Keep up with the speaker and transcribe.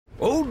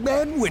Old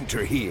Man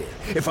Winter here.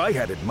 If I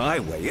had it my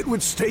way, it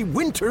would stay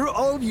winter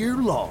all year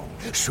long.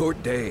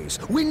 Short days,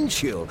 wind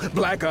chill,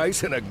 black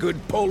ice, and a good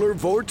polar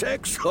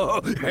vortex.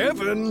 Oh,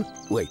 heaven!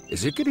 Wait,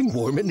 is it getting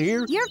warm in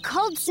here? Your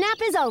cold snap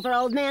is over,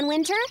 Old Man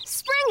Winter.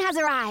 Spring has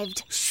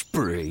arrived.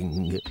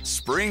 Spring.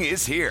 Spring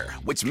is here,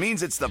 which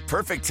means it's the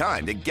perfect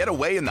time to get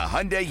away in the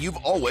Hyundai you've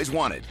always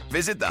wanted.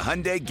 Visit the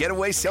Hyundai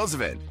Getaway Sales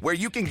Event, where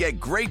you can get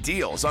great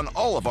deals on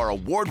all of our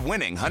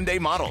award-winning Hyundai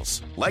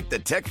models, like the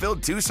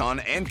tech-filled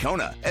Tucson and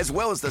Kona, as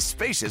well as the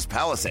spacious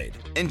Palisade.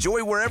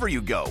 Enjoy wherever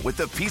you go with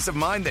the peace of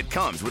mind that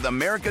comes with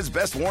America's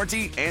best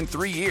warranty and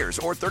 3 years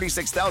or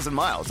 36,000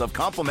 miles of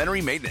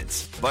complimentary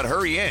maintenance. But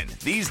hurry in,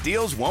 these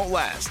deals won't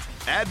last.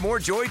 Add more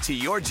joy to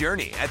your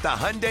journey at the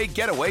Hyundai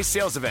Getaway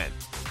Sales Event.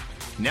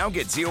 Now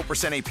get 0%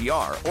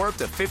 APR or up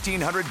to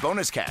 $1,500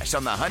 bonus cash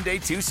on the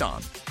Hyundai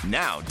Tucson.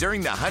 Now,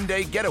 during the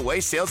Hyundai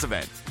Getaway Sales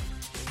Event.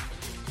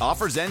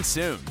 Offers end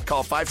soon.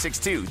 Call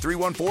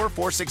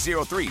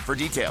 562-314-4603 for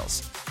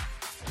details.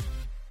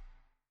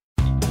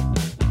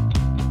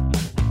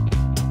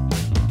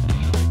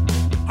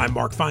 I'm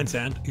Mark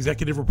Feinsand,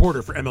 executive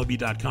reporter for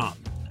MLB.com.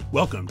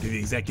 Welcome to the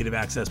Executive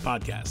Access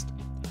Podcast.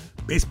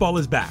 Baseball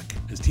is back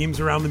as teams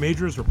around the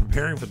majors are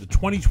preparing for the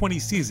 2020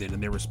 season in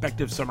their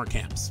respective summer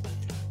camps.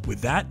 With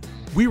that,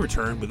 we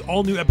return with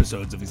all new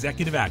episodes of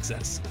Executive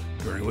Access,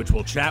 during which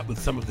we'll chat with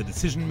some of the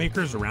decision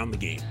makers around the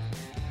game.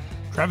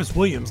 Travis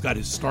Williams got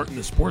his start in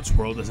the sports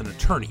world as an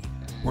attorney,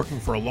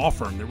 working for a law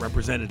firm that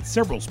represented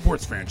several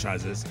sports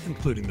franchises,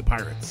 including the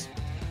Pirates.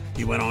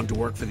 He went on to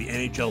work for the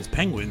NHL's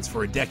Penguins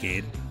for a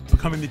decade,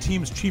 becoming the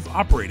team's chief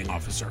operating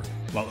officer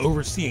while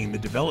overseeing the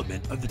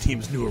development of the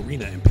team's new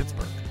arena in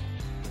Pittsburgh.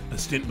 A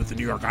stint with the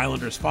New York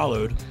Islanders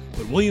followed,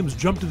 but Williams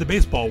jumped to the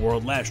baseball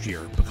world last year,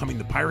 becoming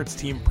the Pirates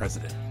team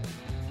president.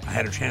 I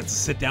had a chance to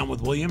sit down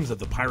with Williams at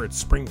the Pirates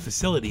spring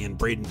facility in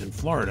Bradenton,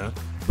 Florida,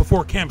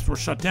 before camps were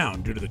shut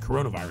down due to the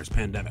coronavirus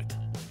pandemic.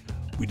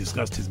 We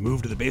discussed his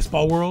move to the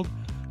baseball world,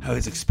 how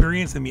his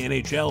experience in the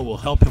NHL will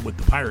help him with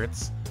the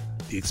Pirates,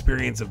 the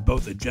experience of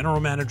both a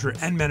general manager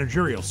and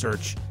managerial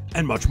search,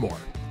 and much more.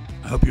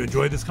 I hope you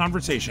enjoyed this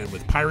conversation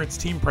with Pirates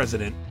team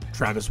president,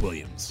 Travis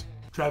Williams.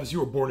 Travis, you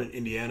were born in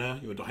Indiana.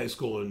 You went to high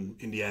school in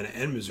Indiana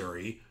and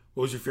Missouri.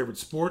 What was your favorite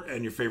sport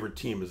and your favorite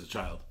team as a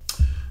child?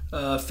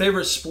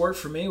 Favorite sport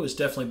for me was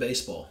definitely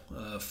baseball.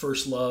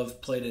 First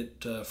love, played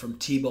it from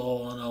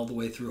t-ball on all the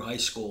way through high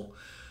school.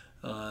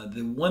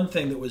 The one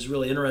thing that was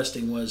really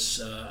interesting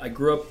was I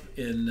grew up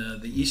in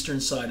the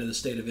eastern side of the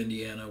state of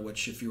Indiana,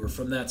 which if you were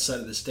from that side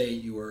of the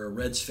state, you were a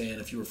Reds fan.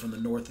 If you were from the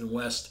north and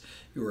west,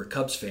 you were a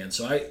Cubs fan.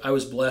 So I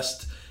was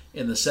blessed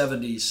in the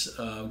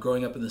 70s,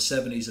 growing up in the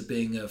 70s, of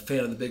being a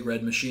fan of the Big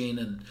Red Machine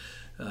and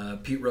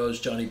Pete Rose,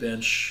 Johnny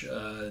Bench,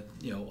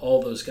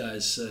 all those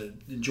guys.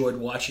 Enjoyed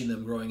watching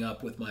them growing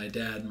up with my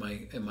dad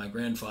and my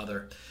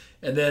grandfather.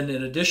 And then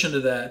in addition to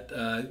that,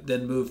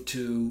 then moved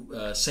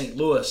to St.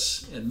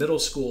 Louis in middle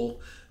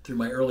school through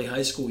my early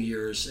high school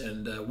years,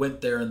 and went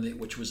there,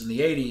 which was in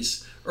the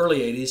 80s, early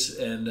 80s,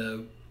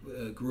 and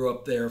grew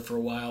up there for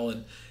a while,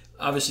 and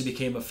obviously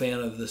became a fan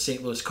of the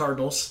St. Louis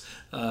Cardinals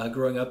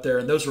growing up there.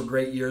 And those were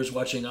great years,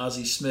 watching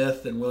Ozzie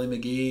Smith and Willie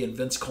McGee and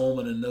Vince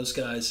Coleman and those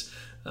guys.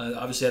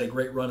 Obviously had a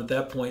great run at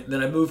that point. And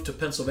then I moved to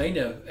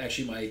Pennsylvania,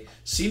 actually my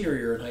senior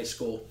year in high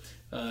school,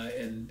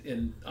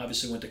 and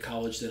obviously went to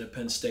college then at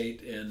Penn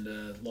State and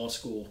law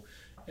school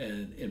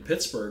in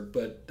Pittsburgh.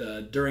 But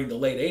during the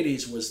late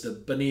 80s was the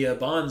Bonilla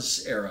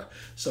Bonds era.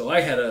 So I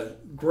had a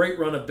great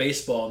run of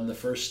baseball in the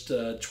first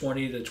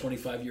 20 to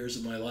 25 years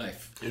of my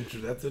life.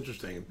 That's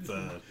interesting.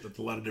 That's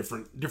a lot of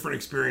different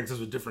experiences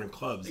with different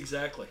clubs.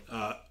 Exactly.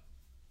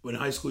 In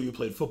high school, you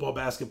played football,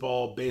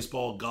 basketball,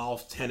 baseball,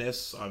 golf,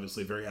 tennis,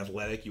 obviously very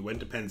athletic. You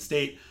went to Penn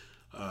State,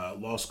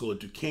 law school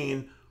at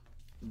Duquesne.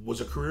 Was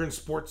a career in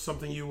sports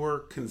something you were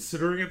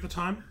considering at the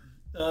time?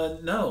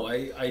 No,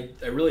 I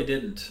really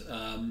didn't.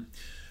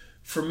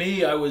 For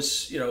me, I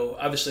was,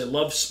 obviously I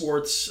loved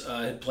sports.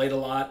 I had played a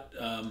lot,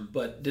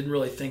 but didn't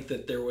really think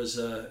that there was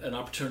an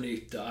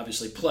opportunity to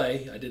obviously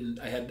play. I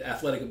had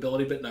athletic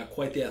ability, but not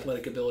quite the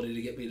athletic ability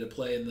to get me to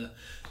play in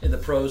the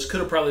pros.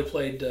 Could have probably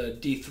played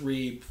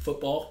D3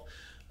 football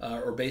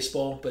or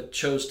baseball, but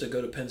chose to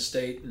go to Penn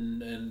State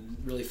and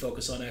really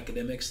focus on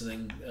academics, and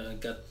then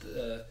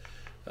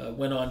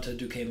went on to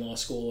Duquesne Law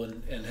School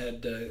and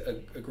had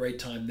a great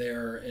time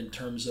there in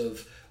terms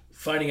of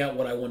finding out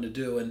what I wanted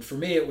to do. And for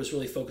me, it was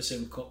really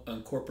focusing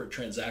on corporate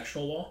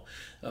transactional law,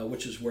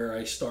 which is where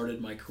I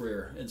started my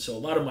career. And so a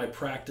lot of my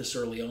practice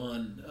early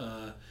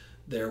on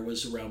there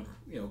was around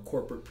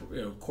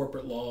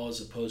corporate law as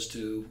opposed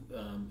to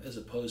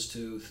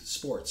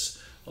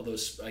sports. Although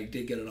I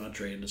did get an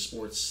entree into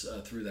sports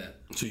through that.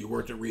 So you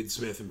worked at Reed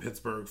Smith in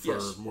Pittsburgh for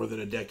Yes. more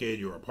than a decade.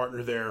 You were a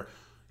partner there.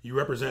 You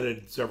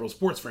represented several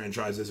sports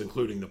franchises,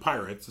 including the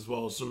Pirates, as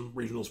well as some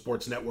regional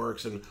sports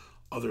networks and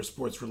other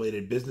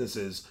sports-related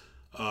businesses.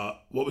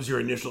 What was your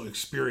initial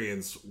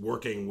experience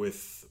working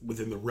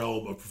within the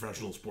realm of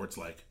professional sports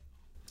like?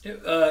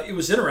 It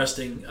was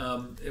interesting.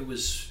 It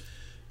was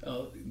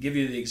I'll give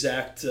you the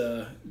exact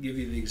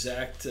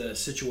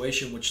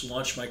situation which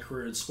launched my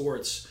career in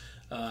sports.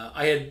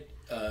 I had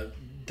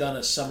done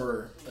a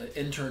summer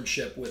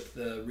internship with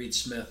Reed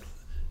Smith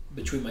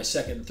between my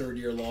second and third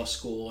year law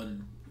school,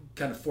 and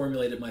kind of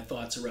formulated my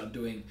thoughts around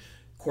doing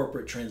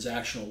corporate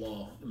transactional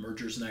law,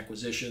 mergers and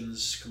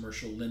acquisitions,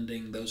 commercial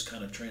lending, those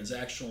kind of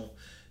transactional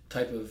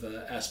type of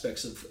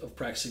aspects of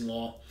practicing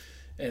law.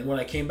 And when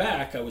I came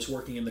back, I was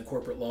working in the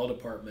corporate law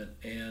department,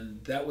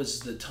 and that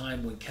was the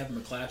time when Kevin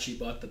McClatchy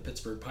bought the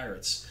Pittsburgh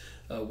Pirates.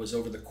 Was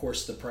over the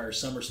course of the prior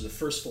summer. So the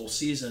first full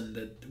season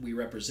that we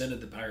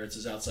represented the Pirates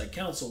as outside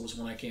counsel was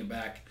when I came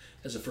back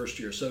as a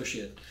first-year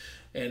associate.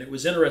 And it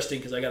was interesting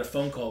because I got a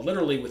phone call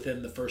literally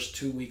within the first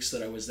 2 weeks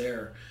that I was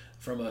there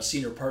from a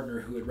senior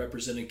partner who had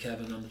represented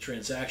Kevin on the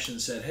transaction,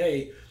 said,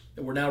 hey,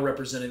 we're now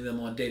representing them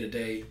on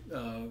day-to-day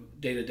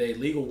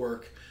legal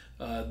work.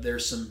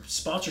 There's some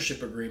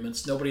sponsorship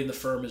agreements. Nobody in the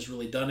firm has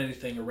really done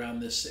anything around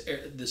this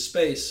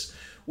space.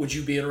 Would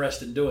you be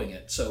interested in doing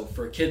it? So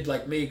for a kid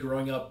like me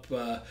growing up,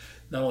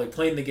 not only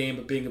playing the game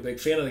but being a big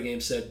fan of the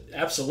game, said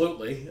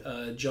absolutely,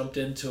 jumped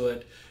into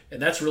it,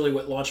 and that's really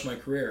what launched my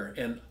career.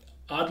 And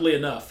oddly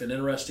enough, an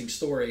interesting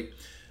story,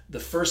 the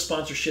first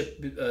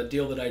sponsorship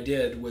deal that I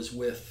did was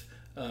with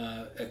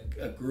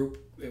a group.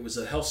 It was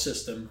a health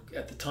system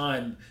at the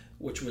time,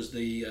 which was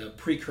the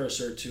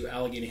precursor to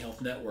Allegheny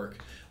Health Network,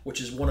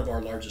 which is one of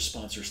our largest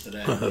sponsors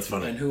today. That's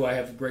funny. And who I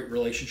have a great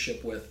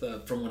relationship with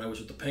from when I was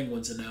with the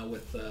Penguins and now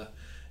with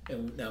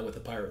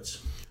the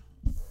Pirates.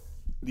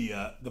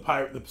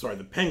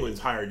 The Penguins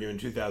hired you in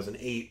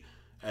 2008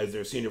 as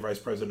their senior vice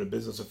president of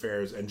business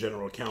affairs and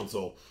general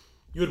counsel.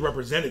 You had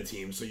represented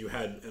teams, so you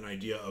had an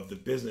idea of the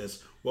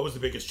business. What was the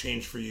biggest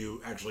change for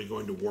you actually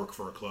going to work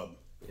for a club?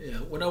 Yeah,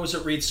 when I was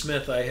at Reed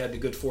Smith, I had the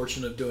good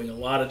fortune of doing a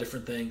lot of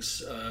different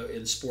things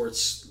in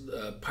sports.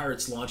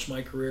 Pirates launched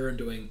my career in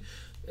doing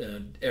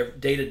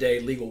day-to-day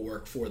legal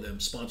work for them,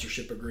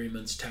 sponsorship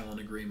agreements, talent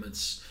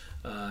agreements,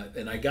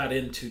 and I got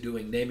into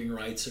doing naming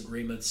rights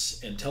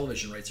agreements and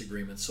television rights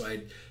agreements. So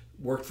I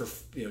worked for,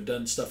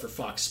 done stuff for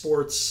Fox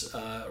Sports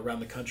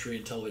around the country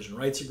in television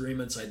rights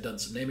agreements. I'd done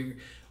some naming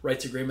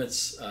rights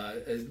agreements.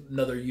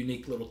 Another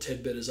unique little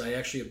tidbit is I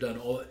actually have done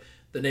all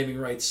the naming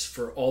rights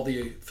for all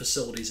the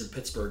facilities in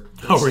Pittsburgh.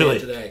 Oh, really?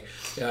 Today.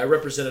 Yeah, I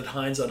represented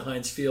Heinz on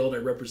Heinz Field. I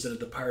represented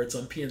the Pirates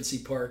on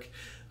PNC Park.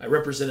 I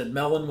represented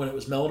Mellon when it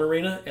was Mellon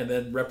Arena, and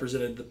then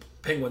represented the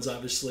Penguins,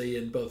 obviously,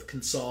 in both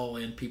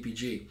Consol and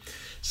PPG.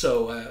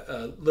 So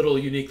a little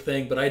unique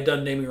thing, but I had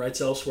done naming rights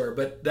elsewhere.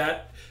 But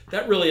that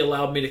really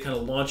allowed me to kind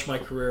of launch my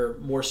career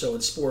more so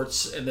in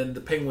sports. And then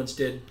the Penguins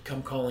did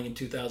come calling in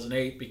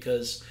 2008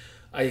 because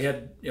I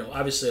had,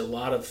 obviously a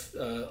lot of.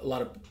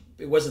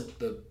 It wasn't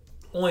the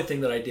only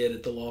thing that I did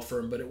at the law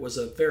firm, but it was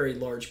a very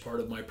large part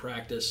of my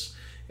practice,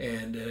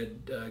 and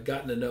had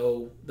gotten to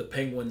know the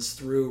Penguins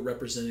through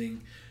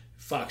representing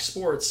Fox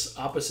Sports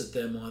opposite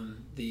them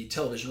on the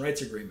television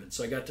rights agreement.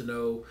 So I got to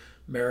know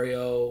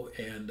Mario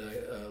and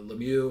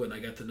Lemieux, and I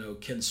got to know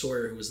Ken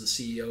Sawyer, who was the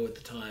CEO at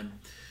the time.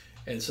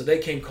 And so they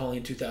came calling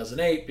in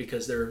 2008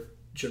 because their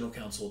general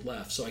counsel had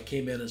left. So I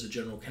came in as a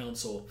general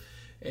counsel,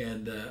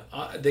 and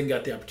I then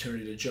got the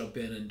opportunity to jump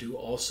in and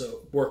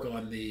also work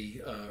on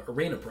the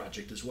arena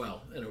project as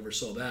well, and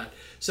oversaw that.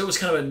 So it was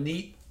kind of a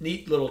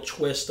neat little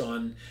twist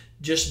on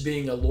just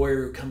being a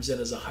lawyer who comes in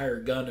as a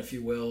hired gun, if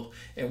you will,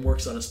 and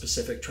works on a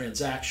specific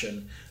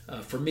transaction.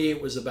 For me,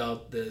 it was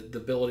about the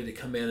ability to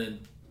come in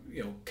and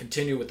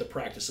continue with the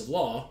practice of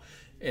law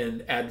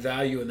and add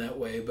value in that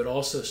way, but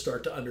also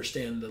start to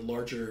understand the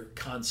larger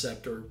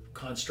concept or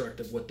construct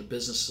of what the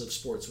business of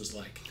sports was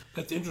like.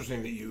 That's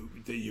interesting that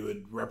you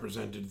had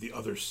represented the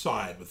other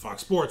side with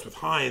Fox Sports, with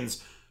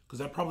Heinz, because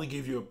that probably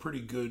gave you a pretty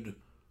good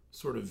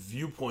sort of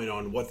viewpoint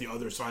on what the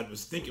other side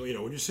was thinking.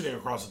 When you're sitting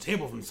across the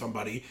table from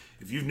somebody,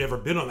 if you've never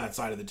been on that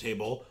side of the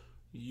table,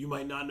 you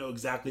might not know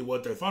exactly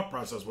what their thought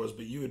process was,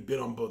 but you had been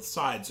on both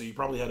sides, so you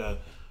probably had a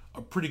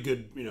pretty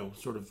good,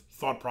 sort of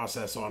thought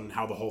process on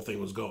how the whole thing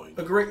was going.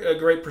 A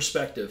great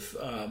perspective,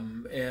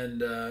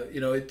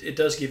 it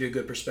does give you a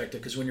good perspective,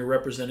 because when you're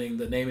representing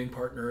the naming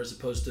partner as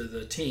opposed to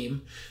the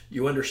team,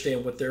 you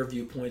understand what their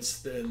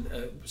viewpoints, and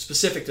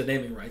specific to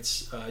naming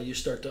rights, you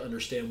start to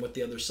understand what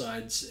the other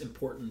side's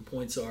important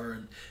points are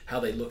and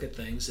how they look at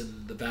things,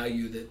 and the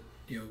value that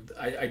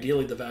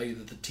ideally the value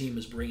that the team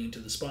is bringing to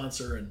the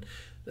sponsor, and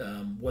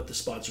what the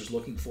sponsor's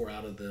looking for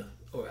out of the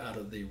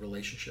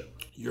relationship.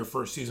 Your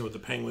first season with the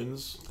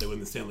Penguins, they win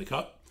the Stanley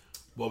Cup.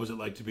 What was it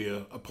like to be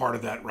a part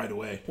of that right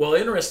away? Well,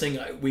 interesting.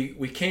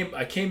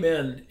 I came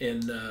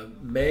in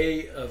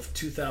May of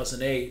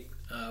 2008,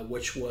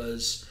 which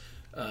was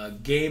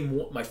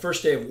my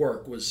first day of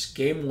work was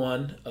Game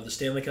 1 of the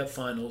Stanley Cup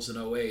Finals in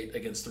 2008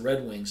 against the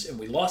Red Wings, and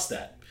we lost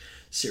that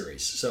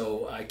series.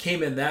 So I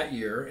came in that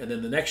year, and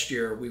then the next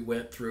year we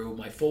went through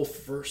my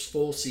first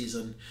full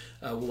season.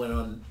 We went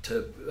on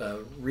to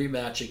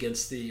rematch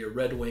against the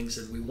Red Wings,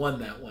 and we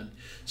won that one.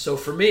 So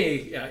for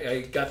me,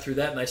 I got through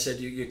that, and I said,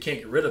 you can't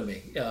get rid of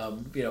me.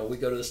 We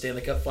go to the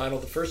Stanley Cup Final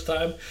the first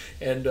time,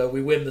 and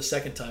we win the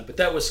second time. But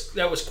that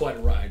was quite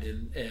a ride,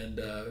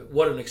 and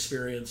what an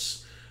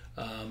experience.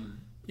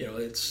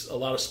 It's a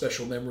lot of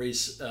special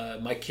memories.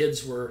 My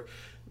kids were,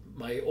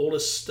 my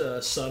oldest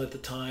son at the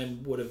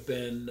time would have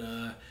been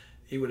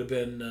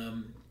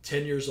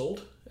 10 years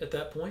old at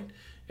that point.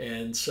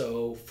 And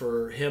so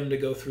for him to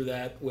go through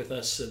that with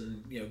us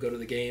and, go to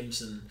the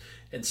games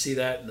and see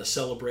that and the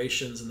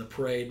celebrations and the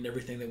parade and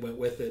everything that went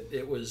with it,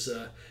 it was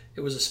a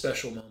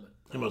special moment.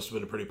 He must have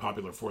been a pretty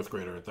popular fourth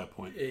grader at that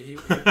point. He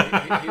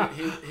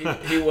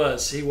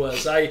was.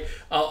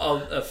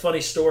 A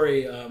funny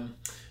story.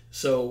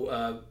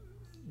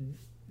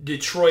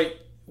 Detroit,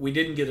 we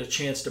didn't get a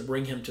chance to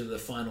bring him to the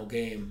final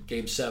game,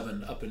 Game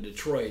 7 up in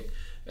Detroit.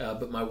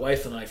 But my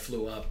wife and I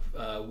flew up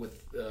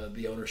with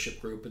the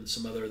ownership group and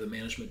some other of the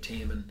management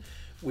team, and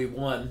we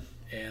won.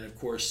 And of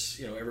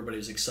course, everybody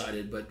was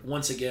excited. But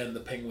once again, the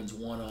Penguins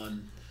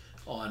won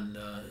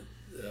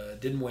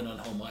didn't win on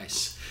home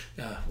ice,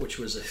 which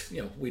was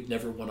we'd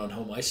never won on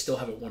home ice. Still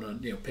haven't won on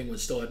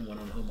Penguins still hadn't won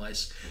on home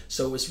ice.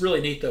 So it was really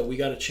neat though. We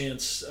got a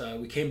chance.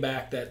 We came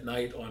back that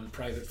night on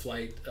private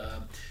flight,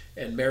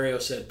 and Mario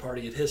said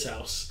party at his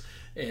house.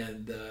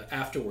 And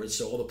afterwards,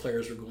 so all the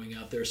players were going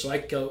out there. So I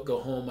go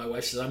home. My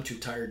wife says, I'm too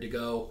tired to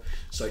go.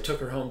 So I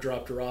took her home,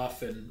 dropped her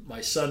off, and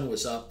my son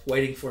was up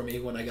waiting for me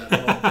when I got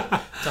home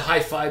to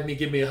high-five me,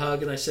 give me a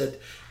hug. And I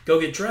said,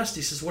 go get dressed.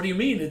 He says, what do you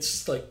mean?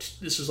 This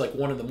was like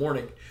 1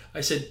 a.m.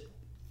 I said,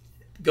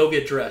 go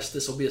get dressed.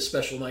 This will be a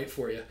special night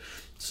for you.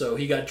 So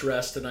he got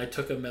dressed, and I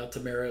took him out to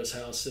Mario's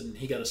house, and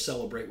he got to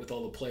celebrate with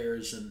all the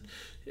players. And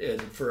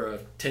for a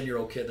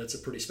 10-year-old kid, that's a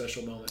pretty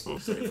special moment.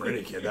 For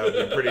any kid, that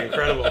would be pretty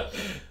incredible.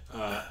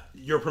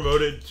 You're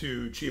promoted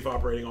to Chief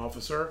Operating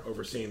Officer,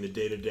 overseeing the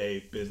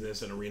day-to-day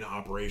business and arena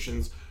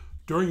operations.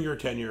 During your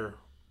tenure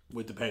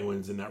with the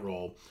Penguins in that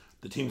role,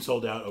 the team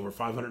sold out over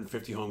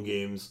 550 home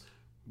games,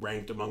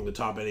 ranked among the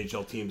top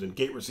NHL teams in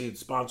gate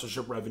receipts,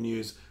 sponsorship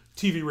revenues,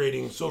 TV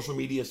ratings, social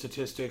media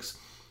statistics.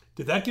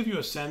 Did that give you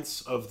a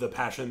sense of the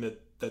passion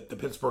that the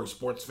Pittsburgh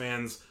sports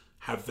fans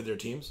have for their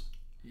teams?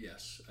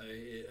 Yes.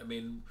 I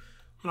mean...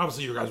 And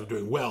obviously you guys were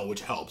doing well, which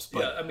helps.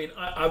 But... Yeah, I mean,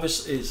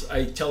 obviously,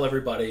 I tell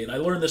everybody, and I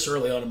learned this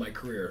early on in my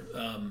career,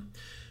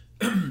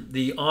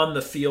 the on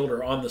the field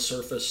or on the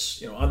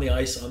surface, on the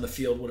ice, on the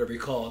field, whatever you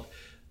call it,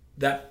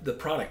 that the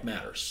product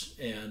matters.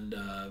 And,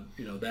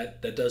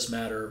 that does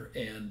matter.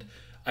 And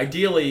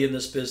ideally in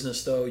this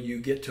business, though, you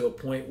get to a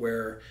point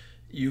where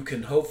you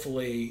can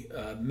hopefully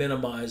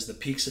minimize the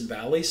peaks and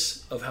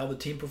valleys of how the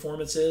team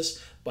performance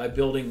is by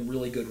building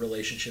really good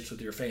relationships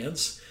with your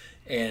fans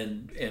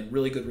and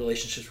really good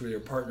relationships with your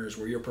partners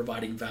where you're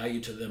providing value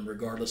to them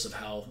regardless of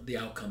how the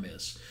outcome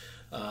is.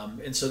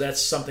 And so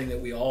that's something that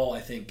we all,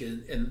 I think,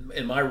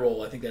 in my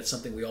role, I think that's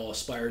something we all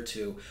aspire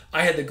to.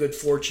 I had the good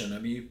fortune, I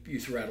mean, you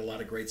threw out a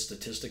lot of great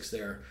statistics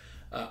there.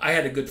 I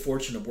had a good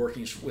fortune of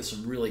working with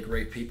some really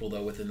great people,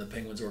 though, within the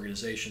Penguins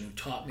organization who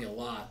taught me a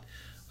lot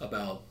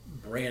about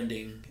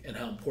branding and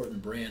how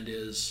important brand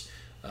is,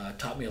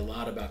 taught me a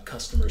lot about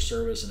customer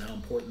service and how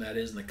important that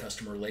is in the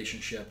customer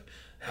relationship,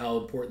 how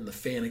important the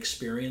fan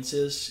experience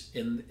is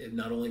in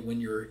not only when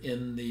you're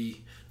in the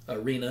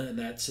arena in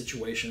that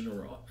situation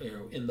or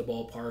in the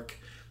ballpark,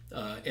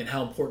 and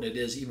how important it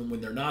is even when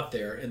they're not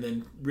there, and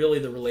then really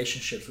the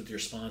relationships with your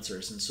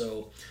sponsors. And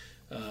so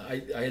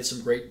I had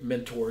some great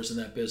mentors in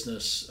that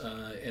business,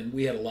 and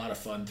we had a lot of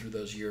fun through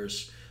those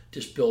years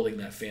just building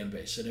that fan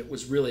base. And it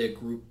was really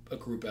a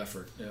group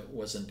effort. It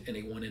wasn't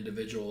any one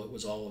individual. It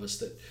was all of us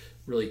that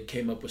really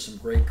came up with some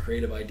great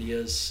creative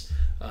ideas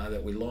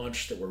that we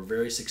launched that were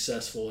very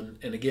successful.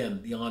 And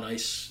again, the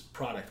on-ice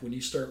product. When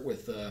you start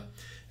with,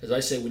 as I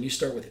say, when you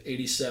start with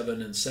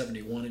 87 and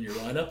 71 in your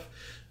lineup,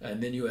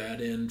 and then you add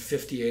in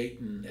 58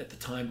 and at the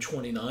time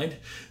 29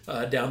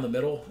 down the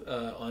middle,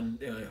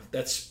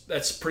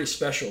 that's pretty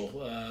special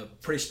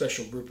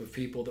group of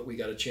people that we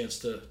got a chance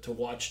to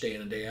watch day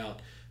in and day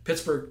out.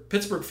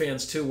 Pittsburgh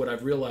fans too. What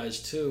I've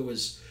realized too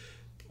is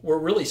we're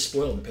really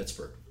spoiled in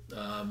Pittsburgh.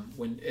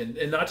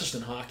 And not just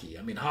in hockey.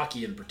 I mean,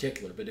 hockey in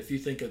particular. But if you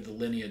think of the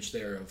lineage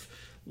there of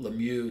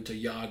Lemieux to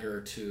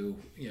Jagr to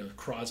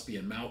Crosby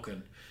and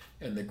Malkin,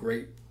 and the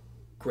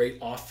great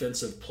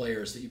offensive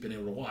players that you've been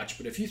able to watch.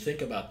 But if you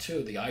think about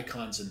too the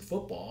icons in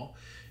football,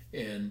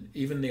 and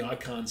even the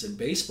icons in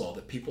baseball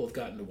that people have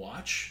gotten to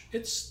watch,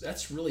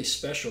 that's really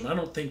special.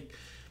 And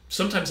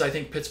sometimes I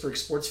think Pittsburgh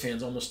sports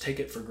fans almost take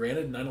it for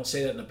granted, and I don't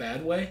say that in a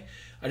bad way.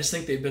 I just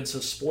think they've been so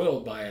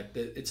spoiled by it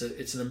that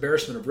it's an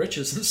embarrassment of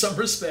riches in some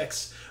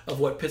respects of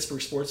what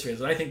Pittsburgh sports fans.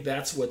 And I think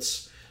that's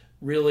what's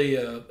really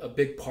a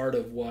big part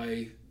of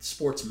why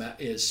sports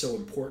is so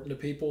important to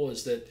people,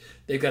 is that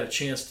they've got a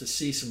chance to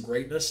see some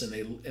greatness,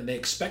 and they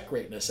expect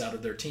greatness out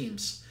of their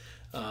teams.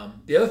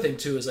 The other thing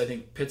too is I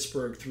think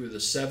Pittsburgh through the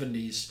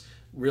 70s,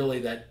 really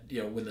that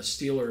when the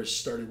Steelers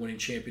started winning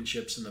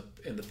championships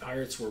and the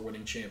Pirates were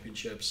winning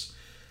championships,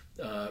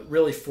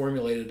 really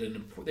formulated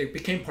and they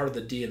became part of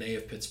the DNA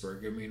of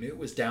Pittsburgh. I mean, it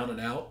was down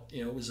and out.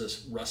 It was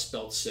a Rust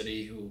Belt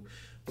city who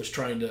was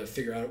trying to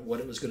figure out what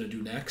it was going to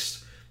do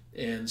next,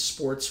 and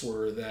sports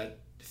were that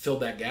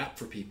filled that gap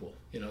for people,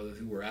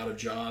 who were out of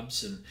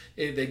jobs, and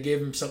they gave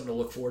them something to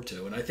look forward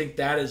to. And I think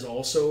that is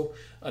also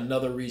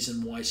another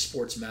reason why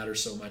sports matter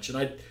so much. And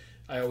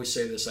I always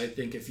say this. I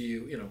think if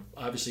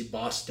obviously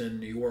Boston,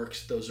 New York,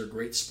 those are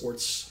great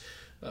sports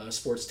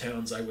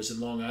towns. I was in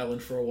Long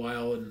Island for a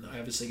while, and I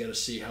obviously got to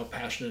see how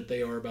passionate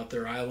they are about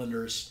their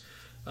Islanders.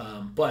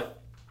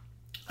 But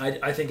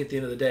I think at the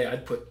end of the day,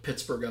 I'd put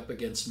Pittsburgh up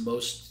against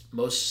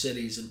most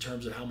cities in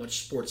terms of how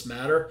much sports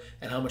matter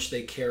and how much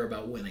they care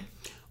about winning.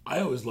 I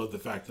always love the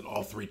fact that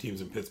all three teams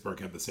in Pittsburgh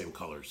have the same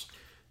colors.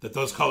 That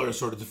those colors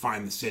sort of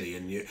define the city.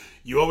 And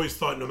you always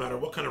thought no matter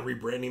what kind of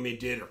rebranding they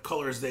did or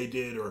colors they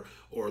did or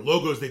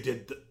logos they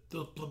did,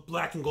 the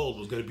black and gold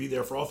was going to be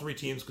there for all three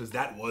teams because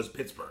that was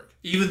Pittsburgh.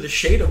 Even the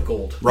shade of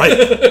gold. Right.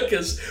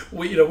 Because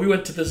we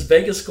went to this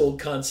Vegas gold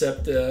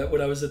concept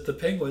when I was at the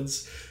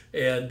Penguins.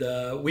 And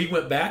we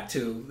went back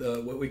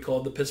to what we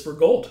called the Pittsburgh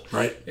Gold,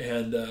 right?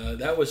 And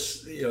that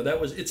was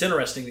it's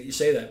interesting that you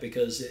say that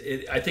because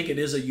I think it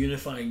is a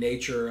unifying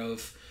nature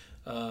of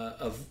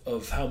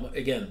how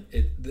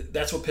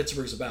that's what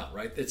Pittsburgh's about,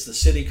 right? It's the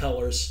city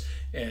colors,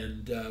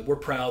 and we're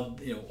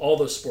proud, all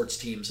those sports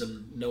teams,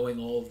 and knowing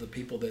all of the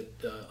people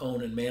that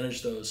own and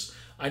manage those.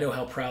 I know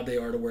how proud they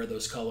are to wear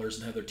those colors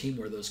and have their team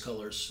wear those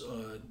colors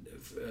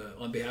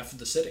on behalf of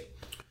the city.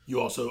 You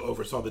also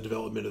oversaw the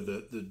development of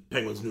the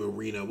Penguins' new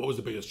arena. What was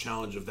the biggest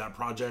challenge of that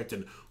project,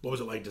 and what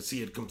was it like to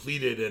see it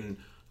completed and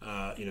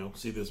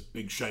see this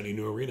big shiny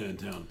new arena in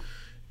town?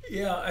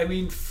 Yeah, I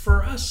mean,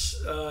 for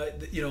us,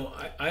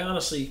 I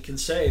honestly can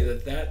say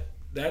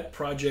that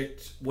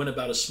project went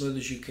about as smooth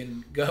as you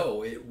can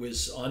go. It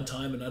was on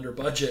time and under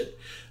budget.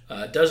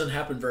 It doesn't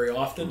happen very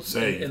often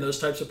in those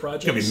types of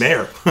projects. You could be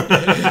mayor.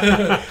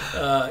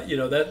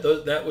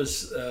 That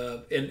was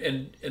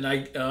and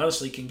I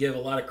honestly can give a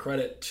lot of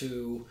credit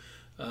to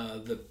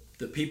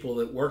the people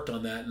that worked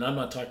on that, and I'm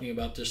not talking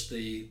about just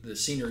the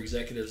senior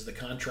executives, the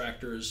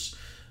contractors,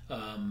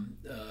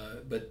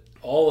 but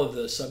all of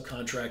the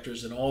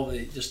subcontractors and all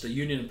the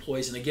union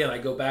employees. And again, I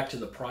go back to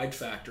the pride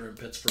factor in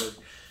Pittsburgh.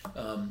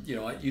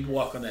 You'd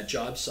walk on that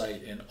job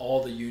site, and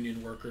all the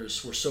union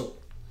workers were so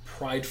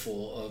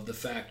prideful of the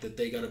fact that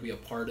they got to be a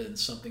part in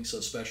something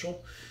so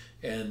special,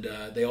 and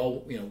they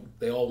all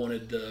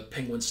wanted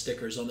Penguin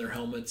stickers on their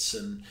helmets.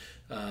 And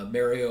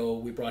Mario,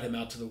 we brought him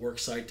out to the work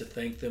site to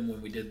thank them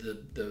when we did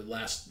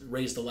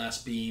raise the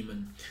last beam,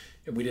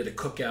 and we did a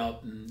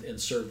cookout and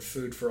served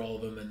food for all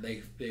of them, and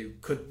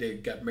they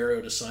got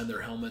Mario to sign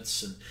their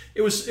helmets, and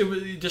it was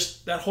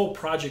just that whole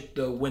project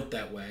went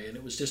that way, and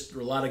it was just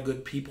a lot of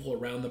good people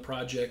around the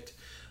project.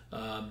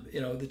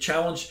 The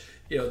challenge.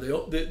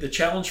 The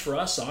challenge for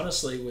us,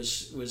 honestly,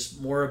 was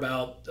more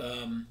about,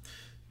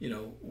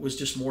 was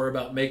just more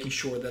about making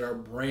sure that our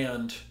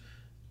brand,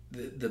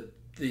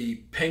 the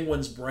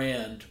Penguins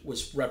brand,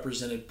 was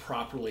represented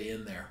properly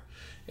in there,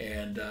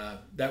 and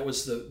that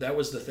was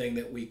the thing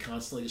that we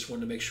constantly just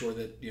wanted to make sure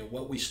that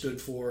what we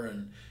stood for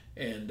and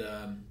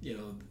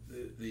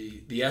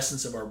the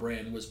essence of our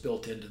brand was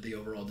built into the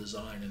overall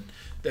design, and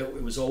that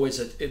it was always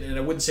and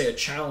I wouldn't say a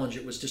challenge.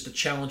 It was just a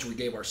challenge we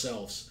gave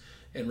ourselves.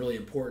 And really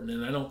important,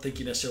 and I don't think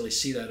you necessarily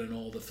see that in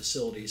all the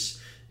facilities,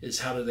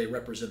 is how do they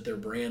represent their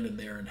brand in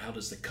there, and how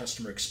does the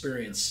customer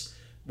experience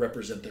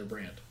represent their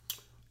brand?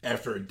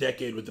 After a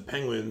decade with the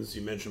Penguins,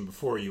 you mentioned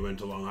before you went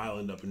to Long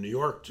Island up in New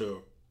York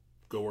to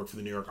go work for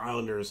the New York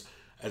Islanders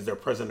as their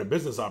president of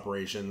business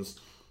operations.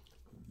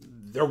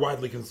 They're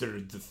widely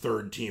considered the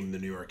third team in the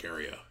New York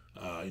area.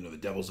 The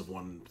Devils have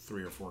won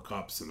 3 or 4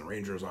 cups, and the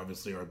Rangers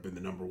obviously have been the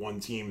number one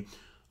team.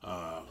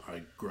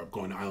 I grew up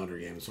going to Islander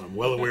games, so I'm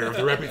well aware of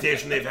the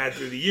reputation they've had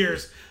through the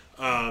years,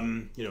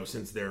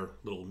 since their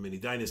little mini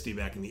dynasty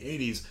back in the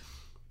 80s.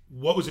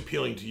 What was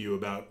appealing to you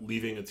about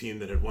leaving a team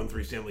that had won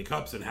 3 Stanley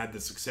Cups and had the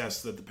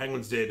success that the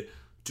Penguins did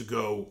to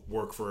go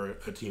work for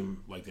a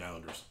team like the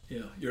Islanders?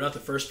 Yeah, you're not the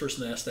first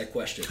person to ask that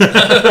question.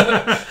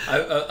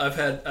 I've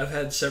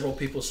had several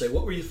people say,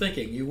 "What were you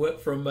thinking? You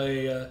went from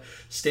a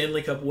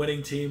Stanley Cup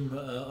winning team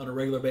on a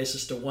regular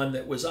basis to one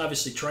that was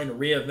obviously trying to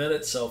reinvent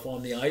itself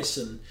on the ice."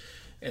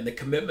 And the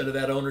commitment of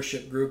that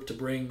ownership group to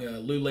bring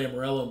Lou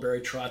Lamoriello and Barry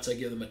Trotz, I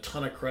give them a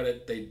ton of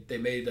credit. They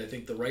made, I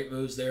think, the right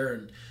moves there,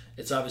 and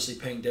it's obviously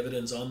paying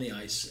dividends on the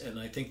ice. And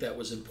I think that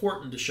was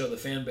important to show the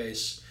fan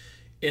base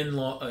on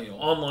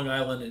Long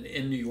Island and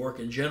in New York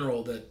in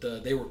general that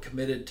they were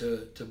committed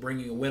to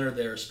bringing a winner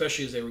there,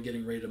 especially as they were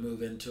getting ready to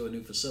move into a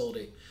new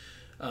facility.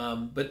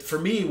 But for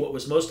me, what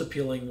was most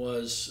appealing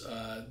was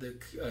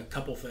a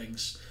couple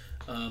things.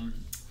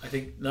 I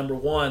think number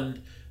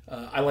one,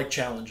 I like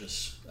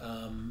challenges.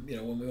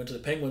 When we went to the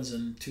Penguins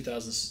in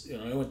 2000,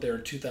 I went there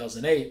in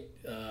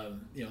 2008.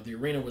 The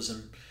arena was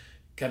in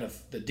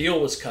the deal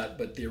was cut,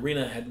 but the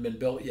arena hadn't been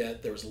built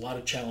yet. There was a lot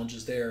of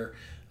challenges there.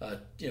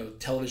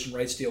 Television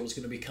rights deal was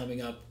going to be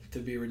coming up to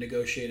be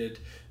renegotiated.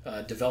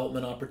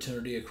 Development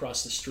opportunity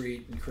across the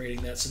street and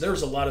creating that. So there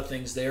was a lot of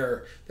things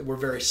there that were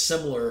very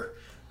similar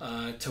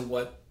to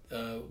what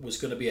was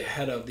going to be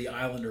ahead of the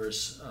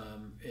Islanders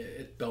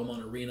at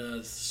Belmont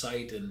Arena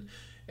site,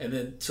 And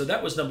then, so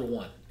that was number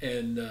one.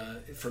 And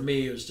for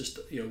me, it was just,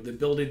 the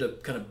ability to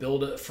kind of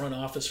build a front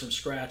office from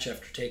scratch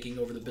after taking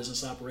over the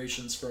business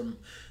operations from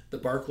the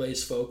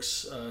Barclays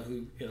folks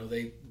who,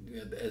 they,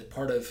 as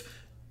part of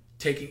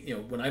taking,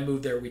 when I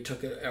moved there, we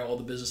took all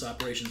the business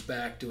operations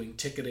back, doing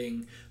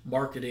ticketing,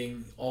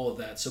 marketing, all of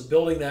that. So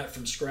building that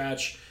from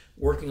scratch,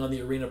 working on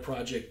the arena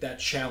project, that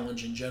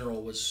challenge in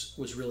general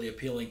was really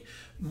appealing.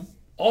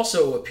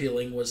 Also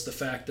appealing was the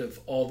fact of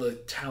all the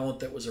talent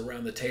that was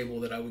around the table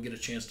that I would get a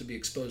chance to be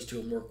exposed to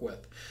and work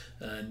with.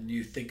 And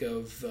you think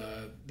of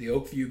the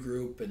Oakview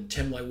Group and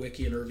Tim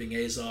Lewicki and Irving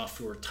Azoff,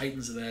 who are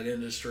titans of that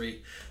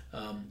industry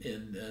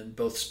in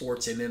both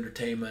sports and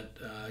entertainment.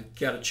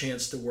 Got a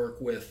chance to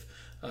work with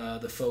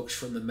the folks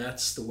from the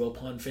Mets, the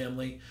Wilpon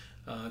family,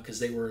 because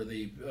they were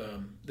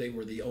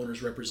the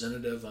owner's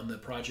representative on the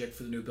project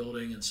for the new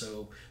building. And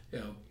so,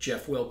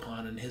 Jeff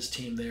Wilpon and his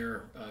team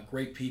there,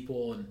 great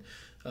people, and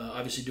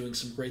obviously doing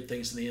some great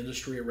things in the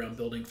industry around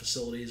building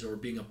facilities or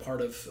being a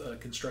part of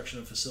construction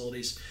of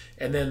facilities.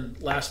 And then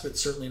last but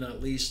certainly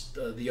not least,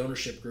 the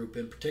ownership group,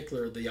 in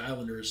particular the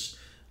Islanders,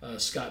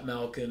 Scott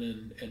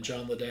Malkin and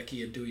John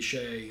Ledecky and Dewey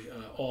Shea,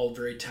 all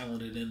very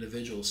talented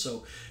individuals.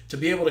 So to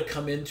be able to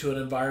come into an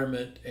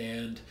environment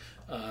and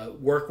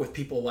work with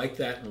people like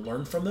that and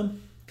learn from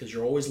them, because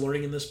you're always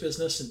learning in this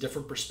business and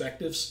different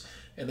perspectives,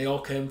 and they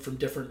all came from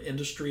different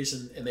industries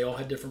and they all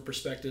had different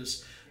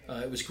perspectives.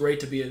 It was great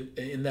to be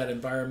in that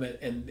environment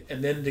and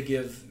then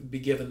to be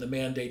given the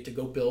mandate to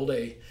go build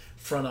a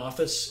front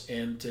office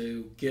and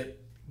to get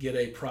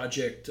a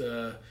project,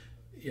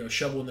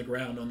 shovel in the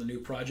ground on the new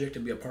project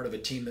and be a part of a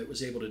team that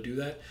was able to do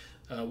that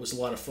was a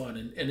lot of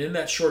fun. And in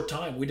that short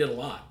time, we did a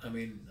lot. I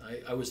mean,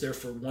 I was there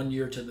for 1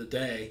 year to the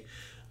day,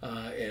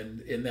 and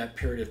in that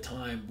period of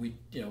time, we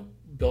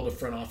built a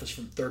front office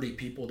from 30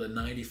 people to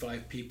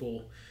 95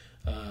 people.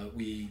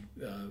 We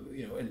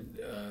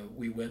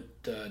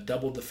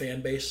doubled the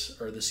fan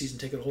base or the season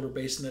ticket holder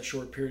base in that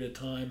short period of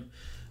time.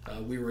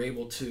 We were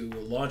able to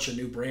launch a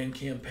new brand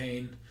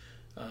campaign.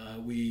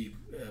 We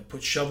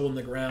put shovel in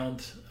the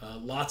ground,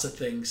 lots of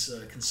things,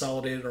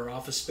 consolidated our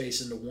office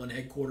space into one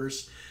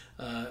headquarters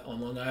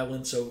on Long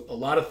Island. So a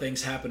lot of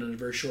things happened in a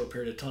very short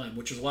period of time,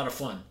 which was a lot of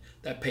fun.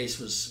 That pace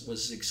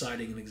was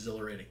exciting and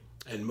exhilarating.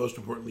 And most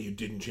importantly, you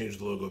didn't change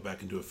the logo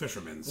back into a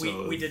fisherman.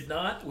 So we did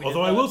not.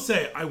 Although I will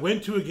say, I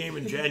went to a game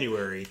in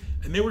January,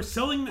 and they were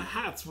selling the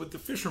hats with the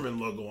fisherman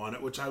logo on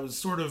it, which I was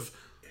sort of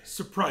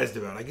surprised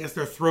about. I guess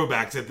they're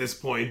throwbacks at this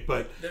point,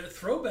 but they're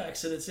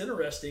throwbacks, and it's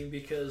interesting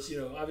because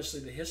obviously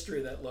the history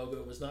of that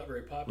logo was not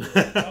very popular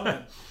at the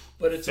time.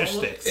 But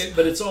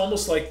it's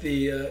almost like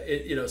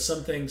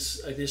some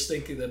things. I just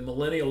think the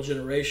millennial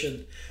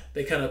generation,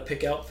 they kind of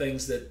pick out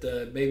things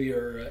that maybe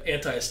are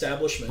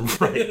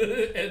anti-establishment, right.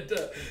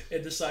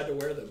 and decide to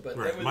wear them. But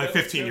right. My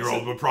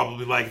 15-year-old would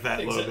probably like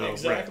that logo.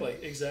 Exactly,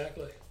 right.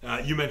 Exactly.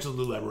 You mentioned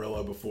Lou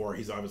Lamoriello before.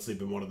 He's obviously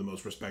been one of the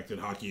most respected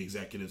hockey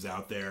executives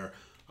out there.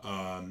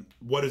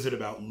 What is it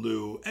about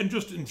Lou, and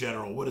just in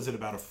general, what is it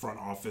about a front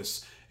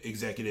office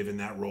executive in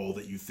that role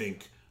that you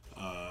think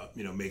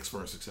makes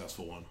for a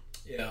successsul one?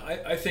 Yeah,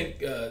 I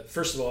think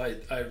first of all,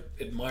 I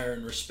admire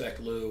and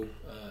respect Lou,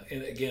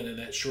 and again, in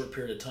that short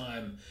period of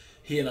time,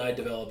 he and I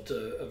developed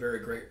a very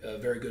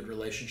good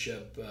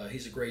relationship.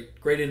 He's a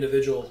great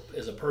individual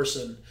as a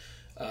person,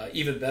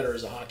 even better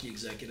as a hockey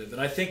executive,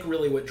 and I think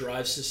really what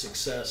drives his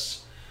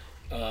success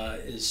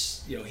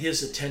is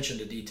his attention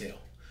to detail.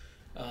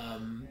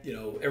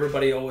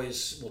 Everybody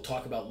always will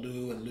talk about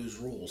Lou and Lou's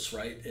rules,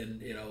 right?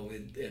 And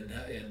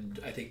and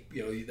I think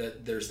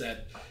that there's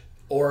that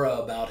aura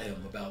about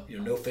him, about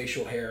no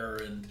facial hair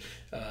and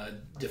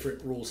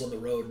different rules on the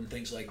road and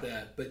things like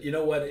that. But you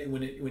know what?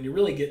 When you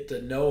really get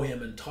to know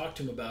him and talk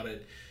to him about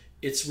it,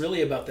 it's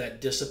really about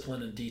that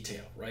discipline and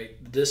detail,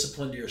 right?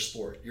 Discipline to your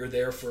sport. You're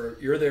there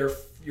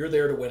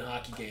to win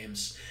hockey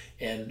games,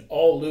 and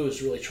all Lou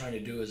is really trying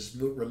to do is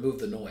remove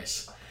the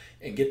noise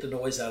and get the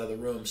noise out of the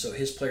room so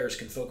his players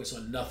can focus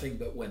on nothing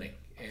but winning.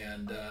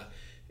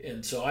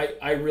 And so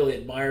I really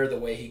admire the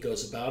way he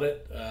goes about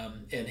it,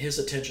 and his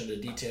attention to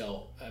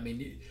detail. I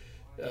mean,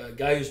 a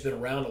guy who's been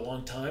around a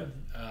long time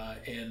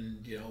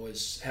and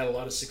has had a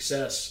lot of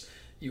success,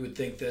 you would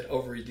think that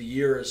over the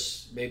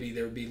years maybe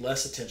there would be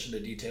less attention to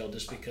detail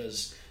just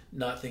because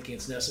not thinking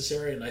it's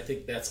necessary. And I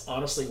think that's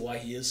honestly why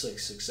he is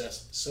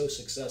so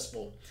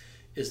successful,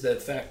 is the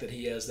fact that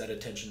he has that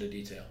attention to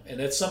detail. And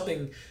that's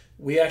something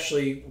we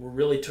actually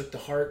really took to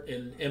heart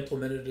and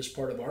implemented as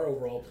part of our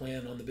overall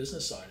plan on the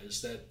business side,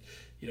 is that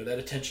that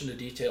attention to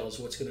detail is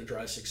what's going to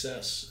drive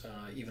success,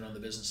 even on the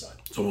business side.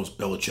 It's almost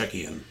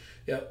Belichickian.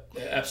 Yeah,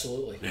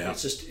 absolutely. Yeah.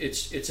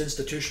 It's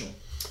institutional.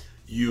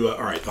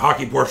 All right, the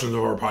hockey portion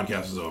of our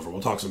podcast is over.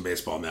 We'll talk some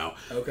baseball now.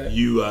 Okay.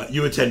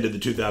 You attended the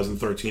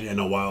 2013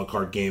 NL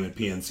Wildcard game at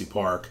PNC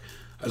Park.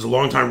 As a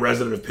longtime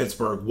resident of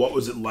Pittsburgh, what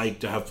was it like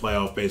to have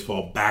playoff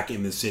baseball back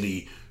in the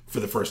city for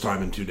the first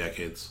time in 2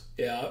 decades?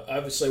 Yeah,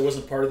 obviously I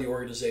wasn't part of the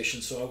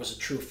organization, so I was a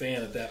true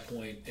fan at that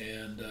point,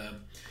 and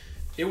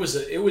it was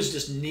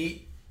just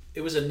neat. It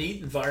was a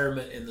neat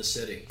environment in the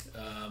city.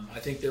 I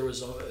think there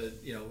was,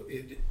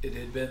 it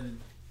had been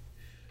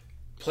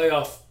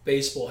playoff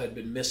baseball had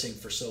been missing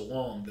for so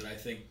long that I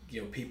think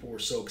people were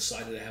so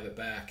excited to have it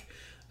back.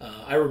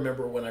 I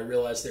remember when I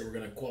realized they were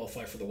going to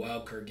qualify for the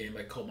wild card game,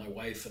 I called my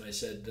wife and I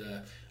said,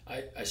 the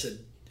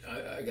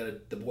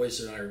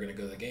boys and I are going to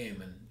go to the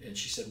game, and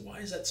she said, "Why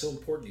is that so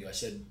important to you?" I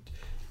said,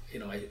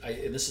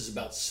 and this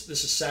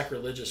is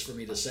sacrilegious for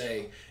me to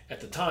say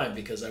at the time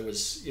because I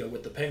was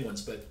with the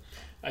Penguins, but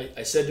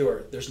I said to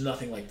her, "There's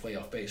nothing like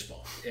playoff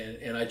baseball,"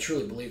 and I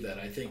truly believe that.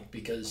 I think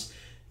because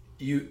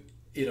you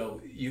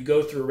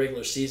go through a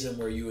regular season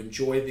where you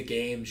enjoy the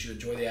games, you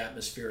enjoy the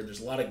atmosphere, and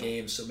there's a lot of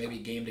games, so maybe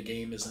game to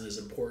game isn't as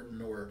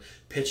important, or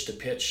pitch to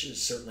pitch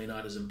is certainly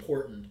not as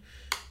important.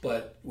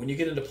 But when you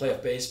get into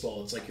playoff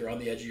baseball, it's like you're on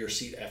the edge of your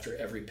seat after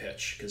every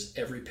pitch because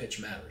every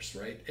pitch matters,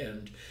 right?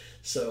 And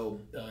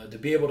so to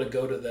be able to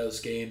go to those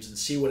games and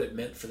see what it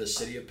meant for the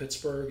city of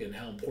Pittsburgh and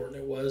how important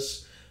it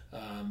was.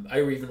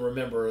 I even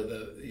remember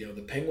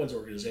the Penguins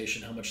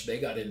organization, how much we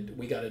got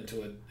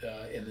into it,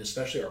 and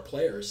especially our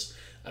players.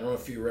 I don't know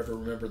if you ever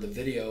remember the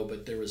video,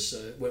 but there was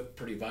went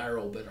pretty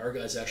viral. But our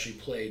guys actually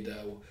played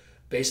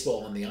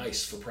baseball on the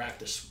ice for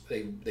practice.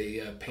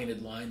 They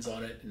painted lines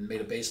on it and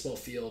made a baseball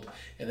field,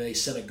 and then they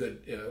sent a good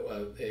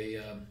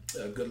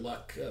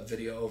luck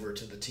video over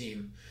to the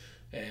team,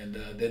 and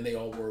then they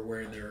all were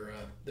wearing their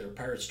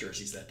Pirates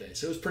jerseys that day.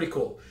 So it was pretty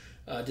cool.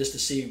 Just to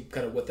see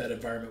kind of what that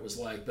environment was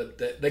like. But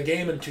the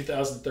game in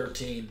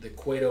 2013, the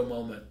Cueto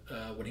moment,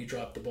 when he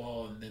dropped the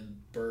ball and then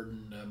Bird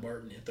and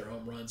Martin hit their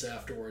home runs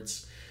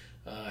afterwards,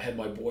 I had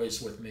my boys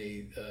with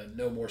me.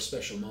 No more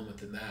special moment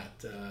than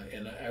that.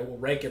 And I will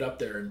rank it up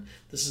there. And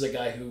this is a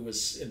guy who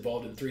was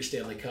involved in 3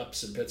 Stanley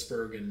Cups in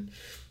Pittsburgh and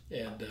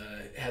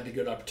had the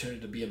good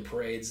opportunity to be in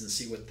parades and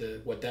see what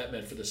that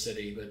meant for the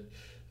city. But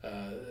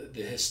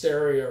the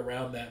hysteria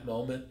around that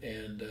moment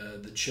and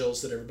the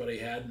chills that everybody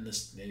had, and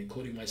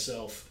including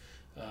myself,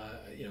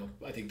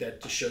 I think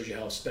that just shows you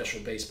how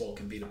special baseball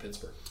can be to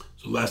Pittsburgh.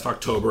 So last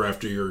October,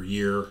 after your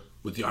year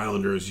with the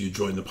Islanders, you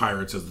joined the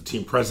Pirates as the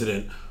team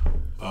president.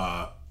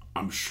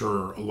 I'm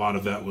sure a lot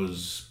of that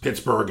was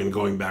Pittsburgh and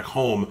going back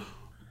home.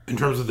 In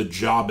terms of the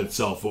job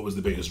itself, what was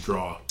the biggest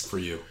draw for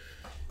you?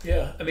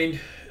 Yeah, I mean,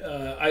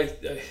 I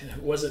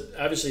wasn't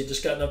obviously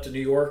just gotten up to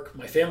New York.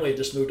 My family had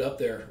just moved up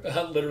there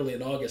literally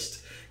in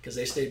August because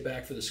they stayed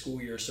back for the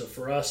school year. So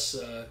for us,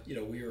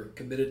 we were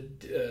committed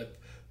to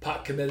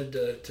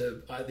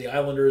the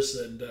Islanders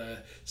and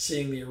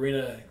seeing the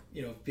arena,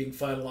 being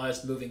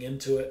finalized, moving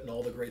into it, and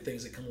all the great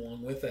things that come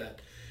along with that.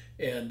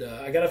 And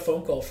I got a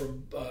phone call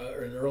from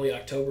in early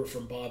October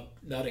from Bob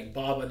Nutting.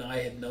 Bob and I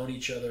had known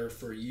each other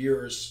for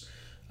years.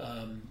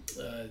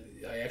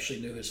 I actually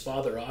knew his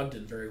father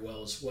Ogden very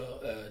well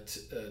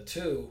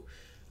too.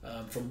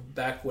 From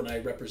back when I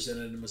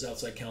represented and was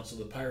outside counsel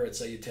of the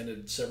Pirates, I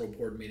attended several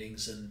board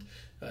meetings, and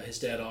his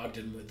dad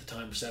Ogden at the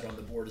time sat on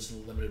the board as a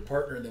limited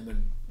partner. And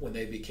then when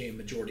they became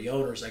majority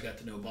owners, I got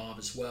to know Bob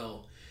as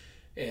well,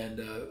 and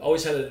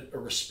always had a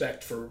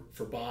respect for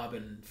Bob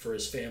and for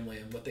his family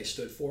and what they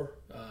stood for.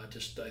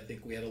 I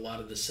think we had a lot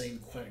of the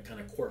same kind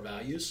of core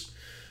values.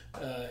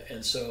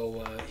 And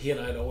so he and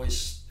I had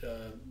always,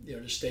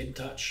 just stayed in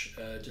touch,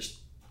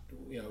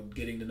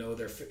 getting to know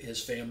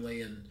his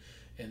family and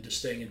just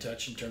staying in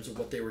touch in terms of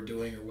what they were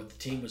doing or what the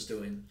team was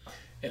doing,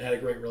 and had a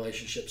great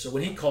relationship. So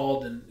when he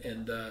called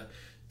and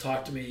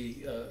talked to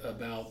me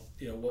about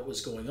what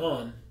was going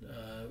on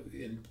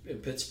in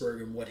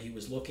Pittsburgh and what he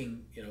was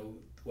looking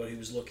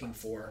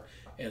for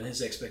and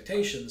his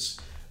expectations.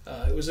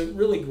 It was a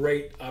really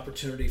great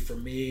opportunity for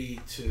me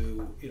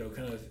to,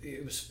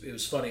 it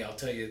was funny. I'll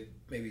tell you,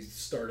 maybe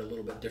start a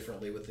little bit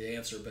differently with the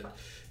answer, but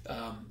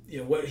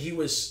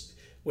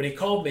when he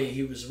called me,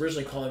 he was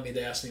originally calling me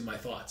to ask me my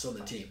thoughts on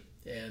the team.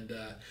 And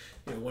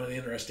one of the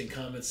interesting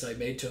comments I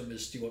made to him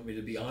is, "Do you want me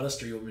to be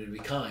honest or do you want me to be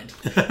kind?"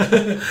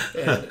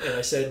 and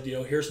I said,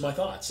 "Here's my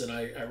thoughts." And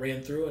I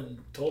ran through and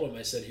told him,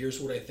 I said, "Here's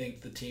what I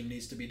think the team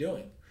needs to be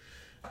doing.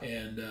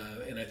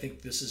 And I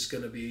think this is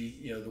going to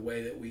be, the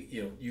way that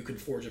you can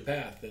forge a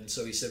path." And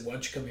so he said, "Why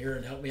don't you come here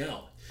and help me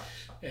out?"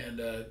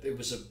 And it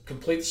was a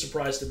complete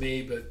surprise to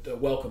me, but a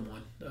welcome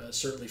one.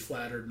 Certainly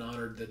flattered and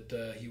honored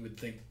that he would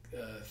think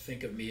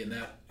of me in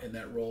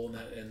that role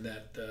and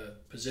that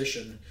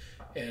position,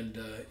 and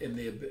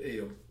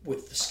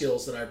with the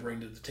skills that I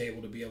bring to the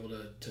table to be able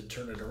to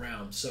turn it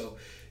around. So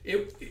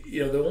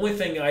the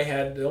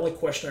only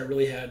question I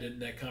really had in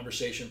that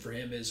conversation for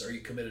him is, "Are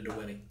you committed to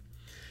winning?"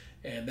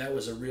 And that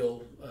was a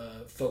real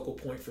focal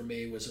point for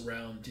me, was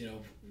around,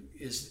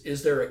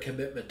 is there a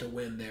commitment to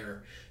win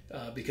there?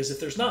 Because if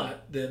there's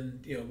not,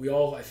 then, we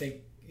all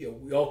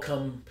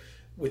come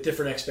with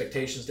different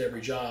expectations to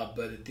every job,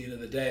 but at the end of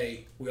the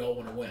day, we all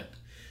want to win.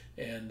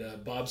 And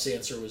Bob's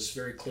answer was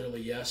very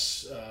clearly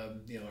yes.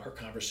 Our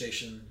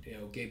conversation,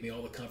 gave me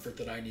all the comfort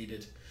that I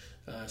needed.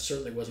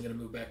 Certainly wasn't going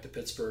to move back to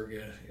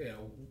Pittsburgh,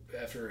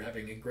 after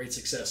having a great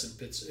success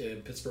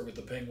in Pittsburgh with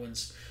the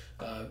Penguins,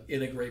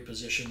 in a great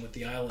position with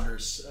the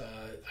Islanders.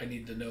 I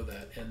needed to know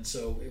that, and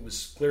so it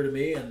was clear to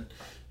me. And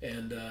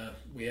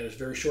we had a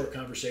very short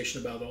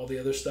conversation about all the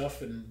other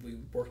stuff, and we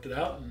worked it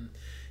out.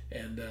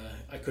 And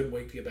I couldn't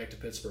wait to get back to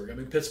Pittsburgh. I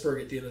mean,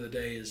 Pittsburgh at the end of the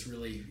day is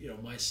really,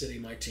 my city,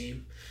 my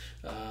team.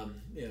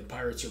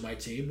 Pirates are my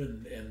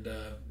team, and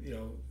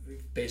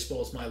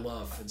baseball is my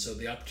love. And so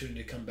the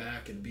opportunity to come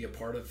back and be a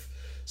part of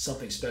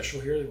something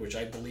special here, which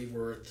I believe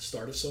we're at the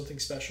start of something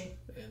special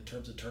in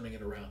terms of turning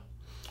it around.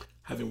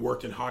 Having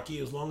worked in hockey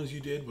as long as you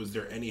did, was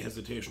there any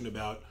hesitation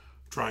about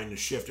trying to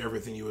shift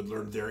everything you had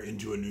learned there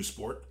into a new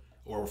sport?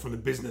 Or from the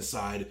business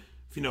side,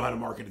 if you know how to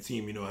market a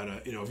team, if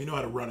you know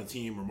how to run a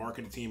team or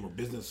market a team or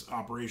business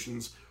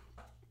operations,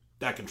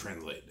 that can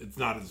translate. It's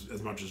not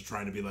as much as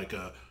trying to be like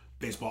a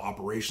baseball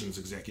operations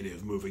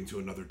executive moving to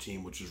another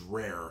team, which is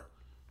rare,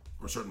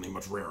 or certainly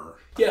much rarer.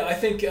 Yeah, I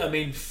think,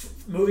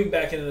 moving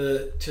back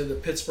into the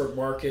Pittsburgh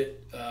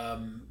market,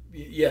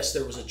 yes,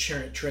 there was a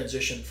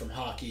transition from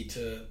hockey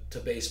to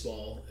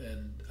baseball.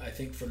 And I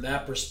think from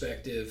that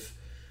perspective,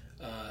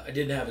 I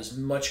didn't have as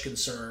much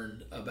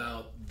concern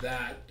about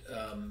that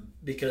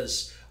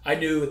because I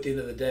knew at the end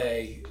of the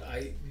day,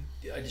 I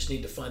just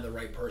need to find the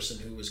right person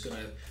who was going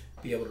to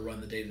be able to run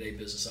the day-to-day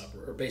business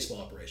or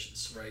baseball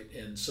operations, right?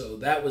 And so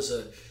that was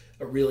a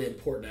really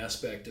important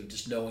aspect of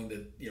just knowing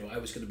that I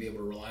was going to be able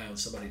to rely on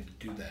somebody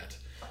to do that.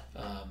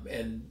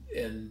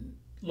 And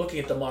looking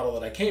at the model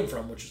that I came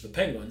from, which was the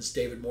Penguins,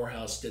 David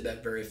Morehouse did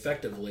that very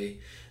effectively,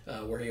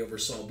 where he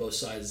oversaw both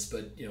sides.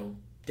 But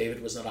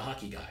David was not a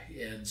hockey guy,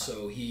 and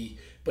so he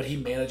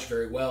managed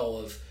very well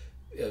of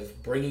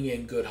bringing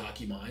in good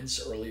hockey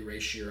minds, early Ray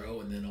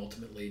Shero, and then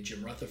ultimately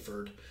Jim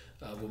Rutherford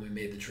when we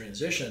made the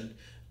transition.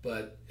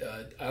 But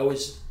I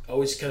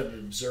always kind of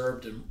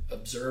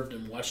observed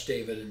and watched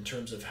David in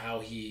terms of how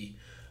he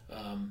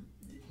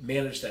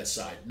managed that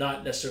side,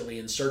 not necessarily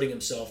inserting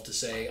himself to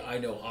say I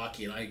know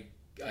hockey and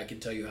I can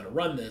tell you how to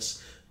run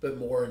this, but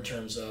more in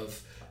terms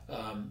of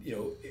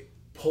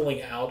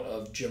pulling out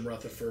of Jim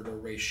Rutherford or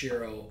Ray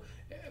Shero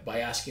by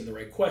asking the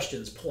right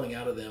questions, pulling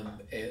out of them,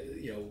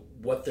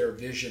 what their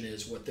vision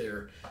is, what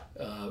their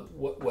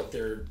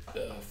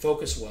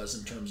focus was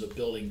in terms of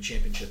building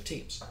championship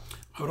teams.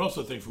 I would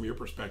also think, from your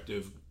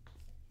perspective,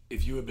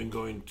 if you had been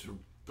going to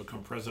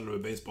become president of a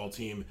baseball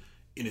team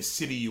in a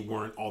city you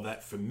weren't all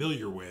that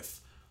familiar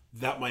with,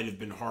 that might have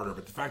been harder.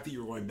 But the fact that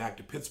you were going back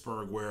to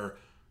Pittsburgh, where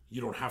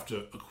you don't have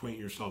to acquaint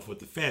yourself with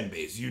the fan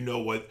base, you know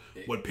what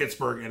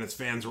Pittsburgh and its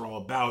fans are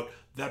all about,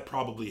 that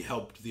probably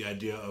helped the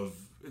idea of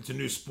it's a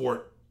new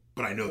sport,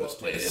 but I know this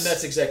place. And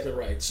that's exactly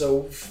right.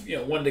 So,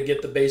 wanted to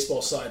get the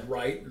baseball side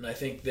right, and I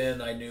think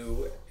then I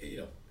knew,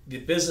 the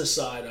business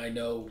side I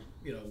know,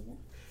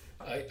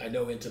 I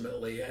know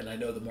intimately, and I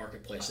know the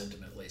marketplace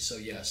intimately. So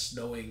yes,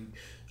 knowing,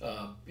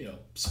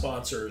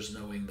 sponsors,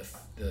 knowing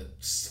the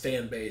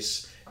fan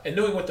base, and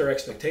knowing what their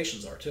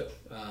expectations are too.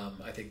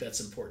 I think that's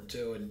important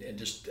too, and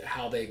just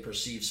how they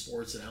perceive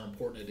sports and how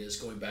important it is.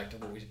 Going back to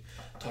what we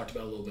talked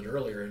about a little bit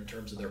earlier in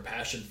terms of their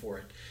passion for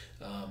it.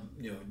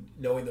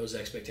 Knowing those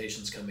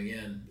expectations coming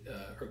in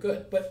are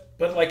good,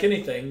 but like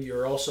anything,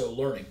 you're also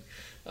learning.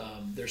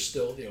 There's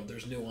still,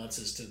 there's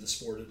nuances to the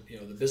sport,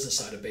 the business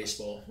side of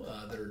baseball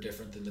that are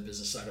different than the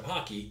business side of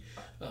hockey.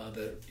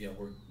 That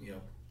we're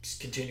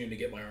continuing to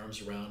get my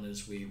arms around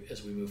as we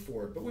move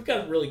forward. But we've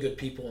got really good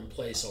people in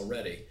place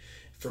already.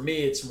 For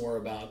me, it's more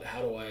about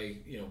how do I,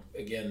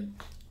 again,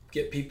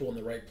 get people in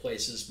the right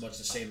places. Much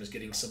the same as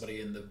getting somebody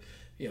in the,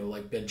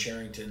 like Ben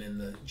Cherington in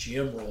the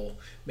GM role.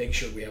 Make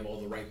sure we have all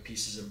the right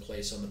pieces in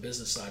place on the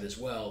business side as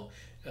well.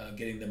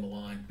 Getting them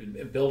aligned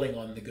and building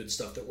on the good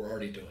stuff that we're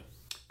already doing.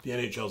 The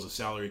NHL is a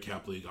salary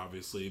cap league,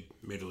 obviously.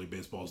 Major League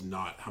Baseball is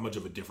not. How much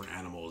of a different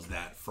animal is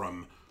that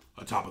from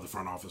a top of the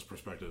front office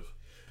perspective?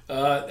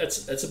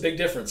 That's a big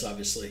difference,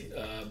 obviously.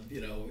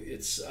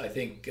 It's, I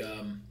think,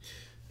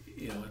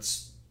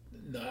 it's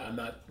not, I'm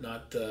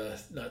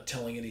not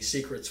telling any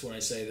secrets when I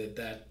say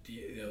that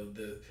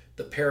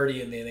the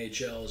parity in the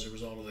NHL as a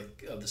result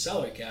of the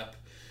salary cap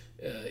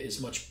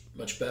is much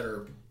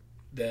better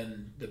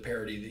than the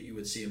parity that you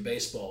would see in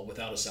baseball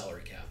without a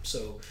salary cap.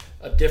 So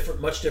a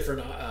much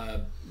different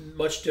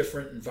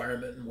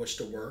environment in which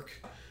to work.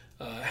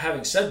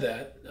 Having said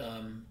that,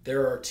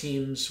 there are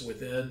teams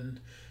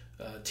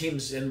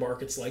in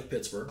markets like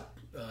Pittsburgh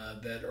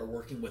that are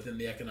working within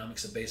the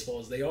economics of baseball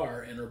as they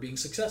are and are being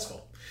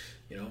successful.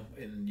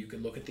 And you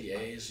can look at the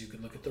A's, you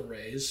can look at the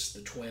Rays,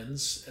 the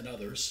Twins, and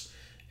others,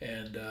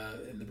 and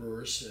the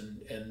Brewers,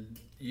 and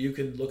you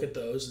can look at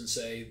those and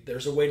say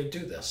there's a way to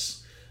do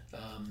this.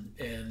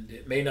 And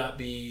it may not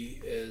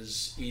be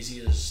as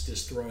easy as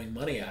just throwing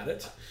money at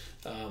it,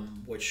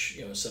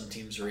 which some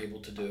teams are able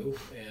to do,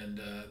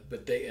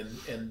 but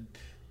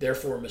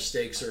therefore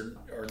mistakes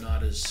are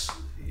not as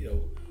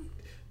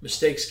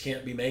mistakes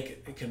can be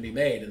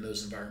made in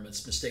those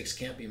environments. Mistakes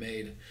can't be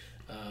made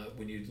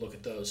when you look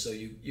at those. So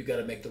you got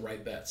to make the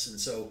right bets. And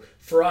so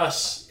for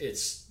us,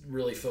 it's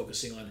really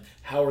focusing on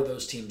how are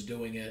those teams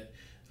doing it.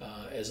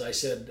 As I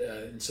said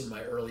in some of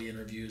my early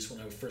interviews when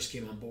I first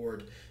came on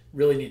board,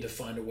 really need to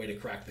find a way to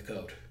crack the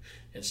code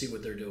and see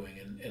what they're doing.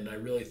 And I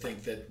really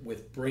think that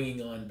with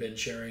bringing on Ben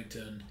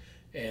Cherington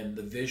and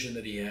the vision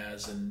that he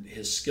has and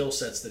his skill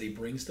sets that he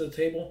brings to the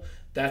table,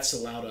 that's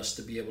allowed us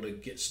to be able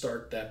to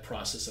start that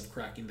process of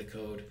cracking the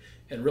code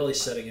and really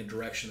setting a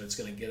direction that's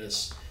going to get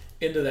us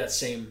into that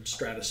same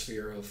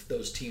stratosphere of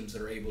those teams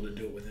that are able to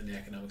do it within the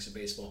economics of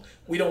baseball.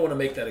 We don't want to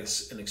make that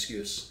an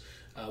excuse.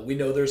 We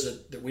know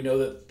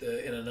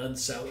that in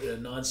a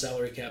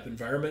non-salary cap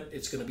environment,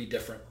 it's going to be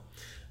different.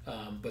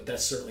 But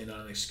that's certainly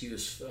not an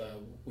excuse.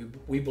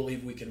 We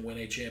believe we can win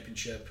a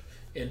championship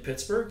in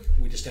Pittsburgh.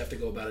 We just have to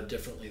go about it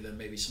differently than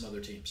maybe some other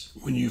teams.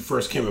 When you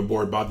first came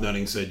aboard, Bob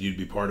Nutting said you'd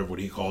be part of what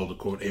he called,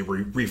 quote, a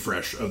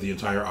refresh of the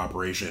entire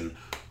operation.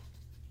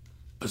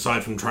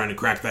 Aside from trying to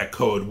crack that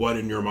code, what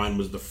in your mind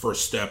was the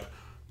first step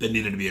that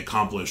needed to be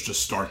accomplished to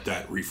start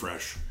that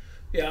refresh?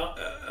 Yeah,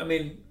 I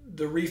mean,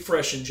 the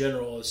refresh in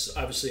general is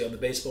obviously on the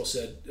baseball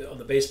side. On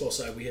the baseball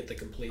side, we hit the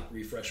complete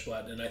refresh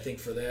button, and I think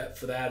for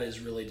that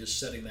is really just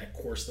setting that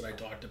course that I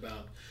talked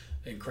about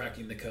and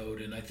cracking the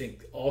code. And I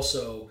think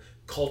also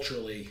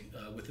culturally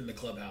within the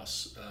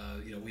clubhouse,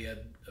 we had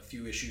a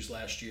few issues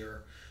last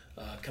year,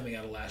 coming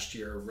out of last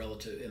year,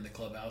 relative in the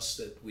clubhouse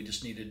that we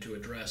just needed to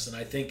address. And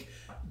I think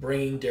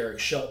bringing Derek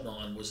Shelton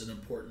on was an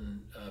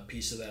important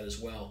piece of that as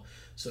well.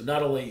 So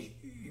not only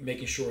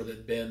making sure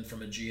that Ben,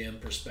 from a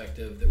GM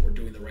perspective, that we're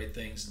doing the right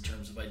things in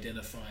terms of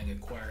identifying,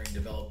 acquiring,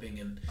 developing,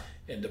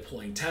 and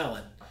deploying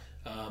talent,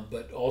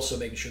 but also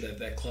making sure that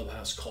that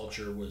clubhouse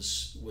culture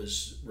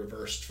was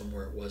reversed from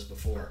where it was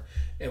before.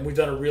 And we've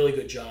done a really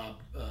good job,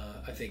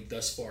 I think,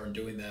 thus far in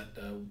doing that.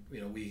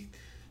 We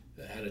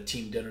had a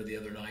team dinner the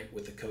other night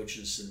with the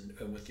coaches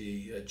and with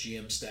the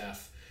GM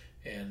staff,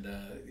 and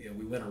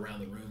we went around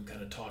the room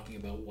kind of talking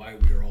about why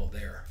we were all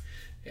there.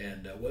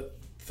 And what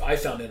I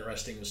found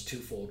interesting was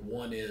twofold.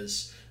 One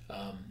is,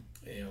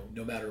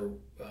 no matter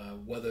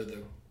whether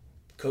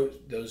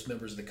those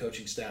members of the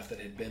coaching staff that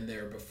had been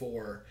there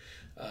before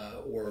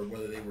or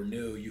whether they were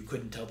new, you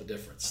couldn't tell the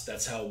difference.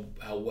 That's how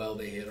well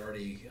they had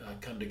already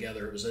come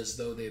together. It was as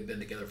though they had been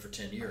together for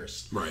 10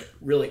 years. Right.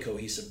 Really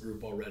cohesive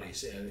group already.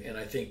 And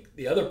I think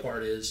the other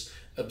part is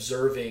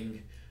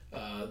observing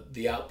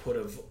the output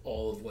of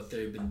all of what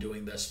they've been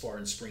doing thus far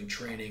in spring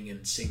training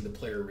and seeing the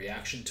player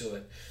reaction to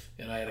it.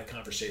 And I had a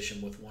conversation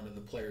with one of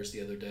the players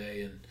the other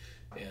day,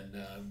 and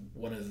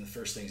one of the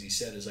first things he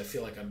said is, I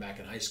feel like I'm back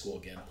in high school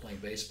again playing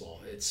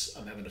baseball.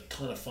 I'm having a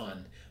ton of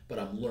fun, but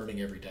I'm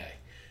learning every day.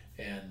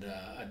 And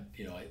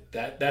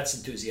that's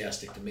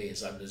enthusiastic to me,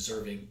 as I'm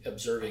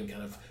observing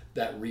kind of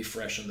that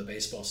refresh on the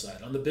baseball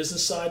side. On the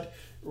business side,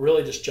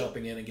 really just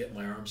jumping in and getting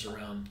my arms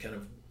around kind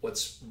of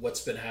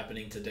what's been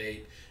happening to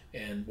date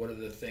and what are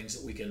the things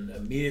that we can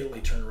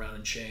immediately turn around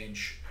and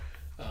change.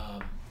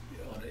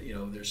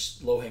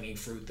 There's low-hanging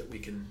fruit that we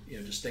can,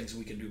 just things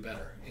we can do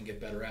better and get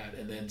better at,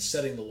 and then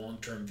setting the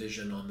long-term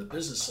vision on the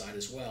business side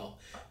as well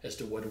as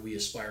to what do we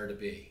aspire to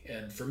be.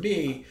 And for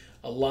me,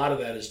 a lot of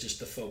that is just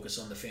the focus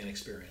on the fan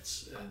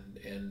experience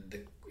and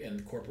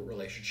the corporate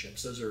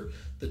relationships. Those are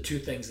the two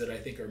things that I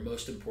think are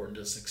most important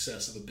to the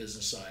success of a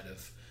business side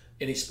of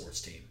any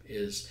sports team,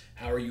 is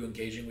how are you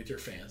engaging with your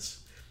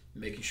fans,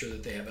 making sure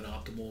that they have an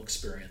optimal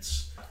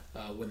experience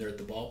when they're at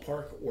the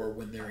ballpark or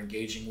when they're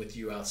engaging with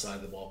you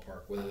outside the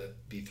ballpark, whether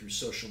that be through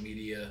social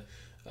media,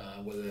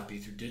 whether that be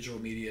through digital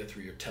media,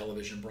 through your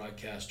television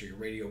broadcast or your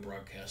radio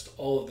broadcast.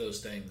 All of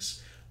those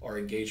things are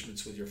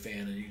engagements with your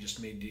fan, and you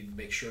just need to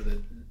make sure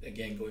that,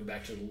 again, going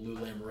back to the Lou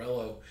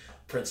Lamoriello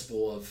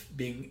principle of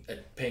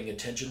paying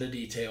attention to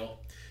detail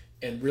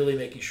and really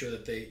making sure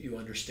that you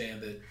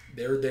understand that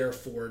they're there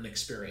for an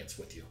experience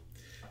with you.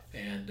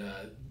 And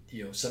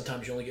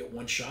sometimes you only get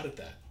one shot at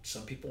that.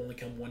 Some people only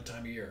come one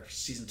time a year.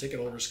 Season ticket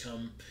holders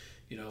come,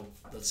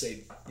 let's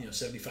say,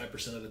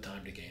 75% of the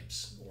time to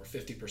games, or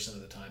 50%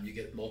 of the time. You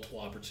get multiple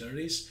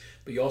opportunities,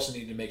 but you also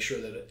need to make sure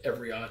that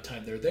every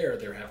time they're there,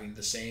 they're having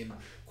the same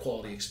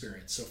quality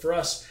experience. So for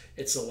us,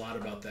 it's a lot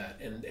about that,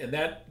 and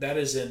that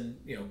is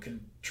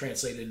can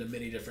translate into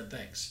many different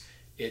things.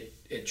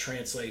 It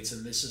translates,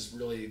 and this is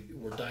really,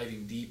 we're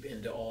diving deep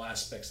into all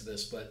aspects of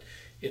this, but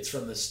it's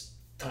from this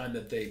time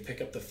that they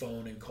pick up the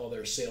phone and call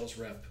their sales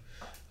rep,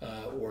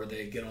 or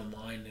they get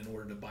online in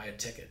order to buy a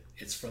ticket.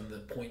 It's from the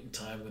point in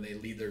time when they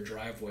leave their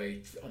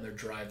driveway on their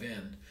drive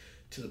in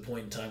to the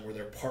point in time where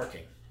they're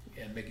parking,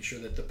 and making sure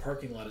that the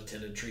parking lot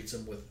attendant treats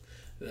them with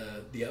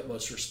the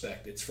utmost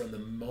respect. It's from the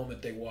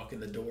moment they walk in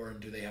the door, and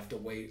do they have to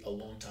wait a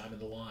long time in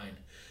the line,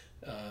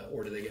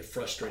 or do they get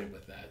frustrated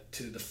with that,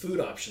 to the food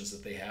options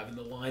that they have and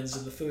the lines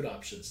in the food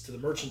options, to the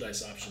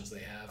merchandise options they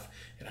have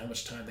and how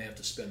much time they have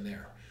to spend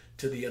there,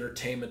 to the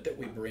entertainment that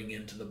we bring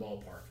into the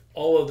ballpark.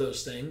 All of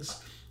those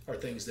things are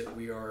things that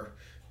we are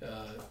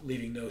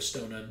leaving no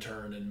stone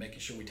unturned, and making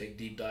sure we take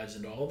deep dives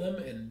into all of them,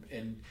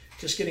 and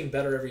just getting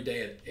better every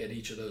day at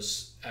each of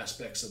those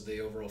aspects of the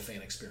overall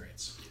fan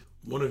experience.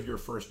 One of your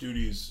first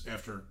duties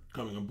after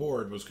coming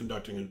aboard was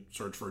conducting a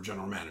search for a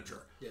general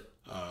manager.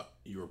 Yeah.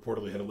 You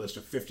reportedly had a list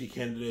of 50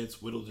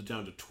 candidates, whittled it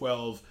down to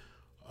 12,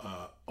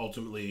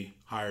 ultimately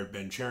hired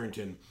Ben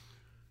Cherington.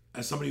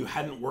 As somebody who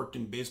hadn't worked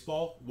in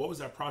baseball, what was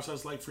that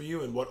process like for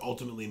you, and what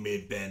ultimately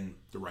made Ben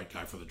the right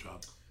guy for the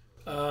job?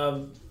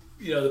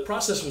 the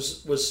process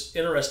was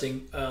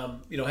interesting. I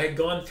had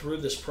gone through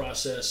this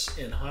process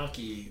in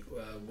hockey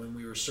when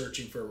we were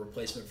searching for a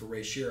replacement for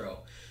Ray Shero.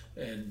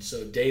 And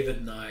so David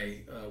and I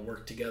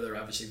worked together,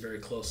 obviously very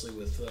closely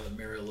with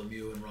Mario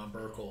Lemieux and Ron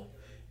Burkle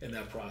in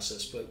that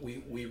process. But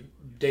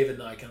David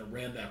and I kind of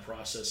ran that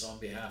process on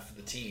behalf of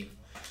the team.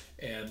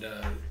 And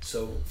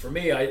so for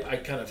me, I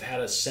kind of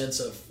had a sense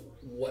of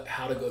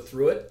how to go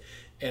through it.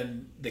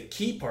 And the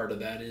key part of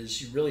that is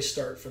you really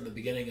start from the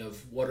beginning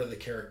of what are the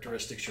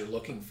characteristics you're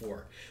looking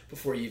for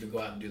before you even go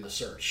out and do the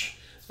search.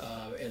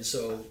 And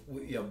so,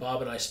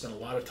 Bob and I spent a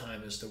lot of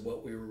time as to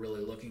what we were really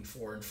looking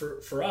for. And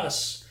for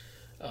us,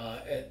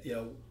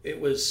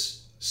 it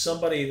was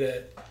somebody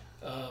that,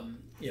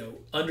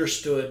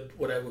 understood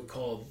what I would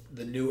call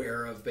the new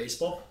era of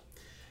baseball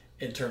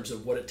in terms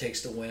of what it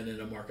takes to win in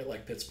a market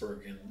like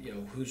Pittsburgh,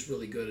 and, who's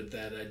really good at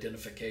that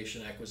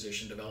identification,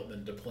 acquisition,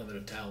 development, deployment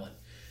of talent.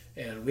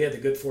 And we had the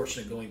good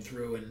fortune of going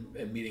through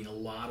and meeting a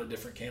lot of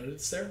different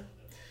candidates there.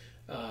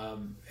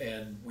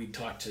 And we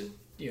talked to,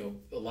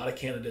 a lot of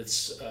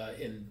candidates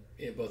in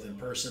both in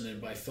person and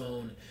by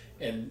phone.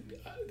 And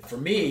for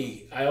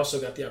me, I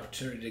also got the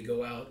opportunity to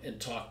go out and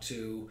talk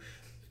to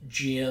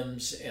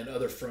GMs and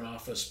other front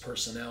office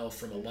personnel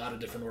from a lot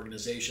of different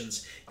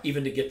organizations,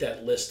 even to get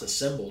that list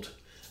assembled.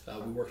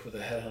 We worked with a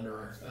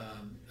headhunter,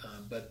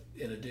 but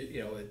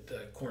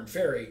at Korn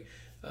Ferry,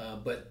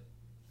 but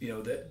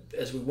that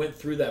as we went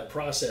through that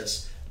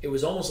process, it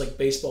was almost like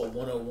baseball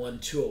 101,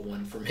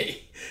 201 for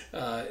me,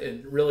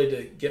 and really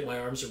to get my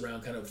arms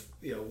around kind of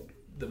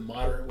the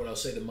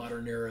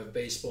modern era of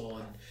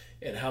baseball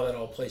and how that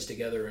all plays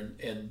together,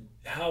 and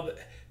how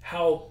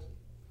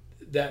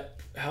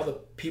the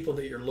people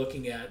that you're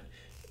looking at,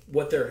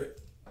 what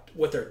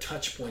their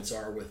touch points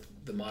are with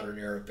the modern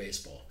era of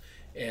baseball,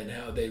 and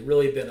how they've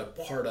really been a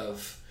part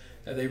of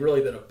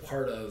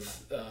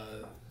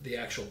the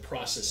actual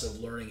process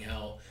of learning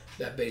how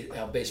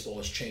baseball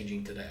is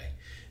changing today,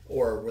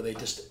 or were they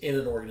just in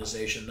an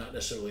organization, not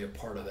necessarily a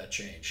part of that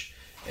change.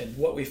 And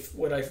what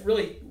I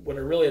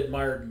really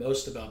admired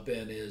most about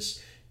Ben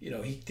is,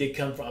 he did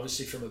come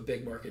obviously from a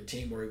big market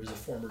team where he was a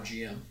former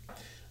GM,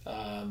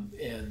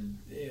 and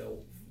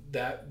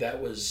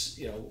that was,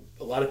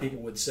 a lot of people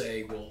would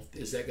say, well,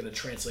 is that going to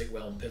translate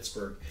well in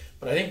Pittsburgh?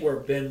 But I think where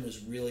Ben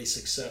was really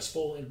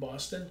successful in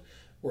Boston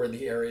were in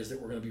the areas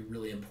that were going to be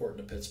really important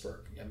to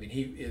Pittsburgh. I mean,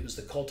 it was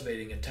the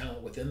cultivating a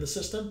talent within the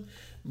system,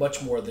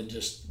 much more than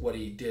just what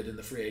he did in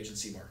the free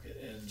agency market.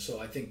 And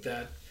so I think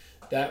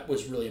that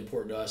was really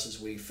important to us as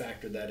we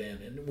factored that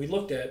in. And we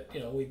looked at,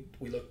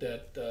 we looked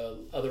at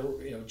other,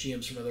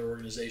 GMs from other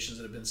organizations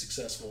that have been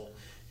successful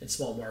in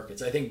small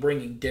markets. I think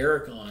bringing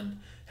Derek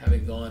on,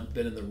 having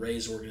been in the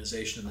Rays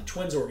organization and the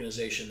Twins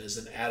organization, is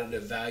an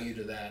additive value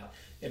to that,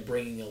 and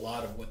bringing a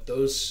lot of what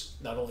those,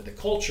 not only the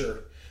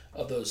culture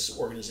of those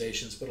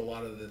organizations, but a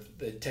lot of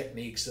the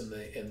techniques and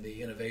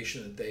the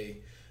innovation that they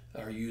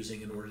are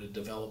using in order to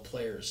develop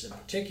players in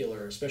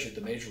particular, especially at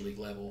the major league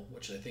level,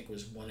 which I think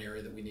was one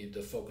area that we needed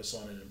to focus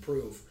on and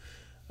improve.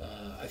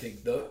 I think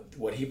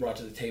what he brought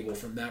to the table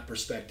from that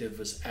perspective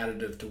was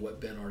additive to what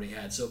Ben already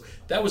had. So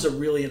that was a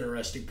really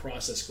interesting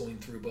process, going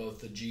through both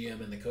the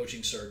GM and the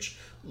coaching search,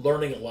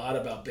 learning a lot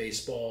about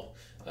baseball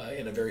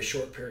in a very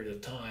short period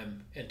of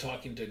time, and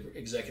talking to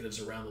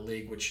executives around the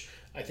league, which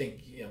I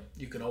think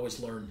you can always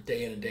learn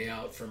day in and day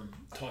out from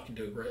talking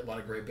to a lot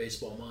of great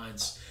baseball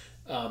minds.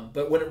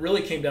 But when it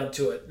really came down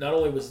to it, not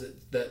only was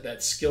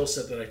that skill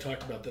set that I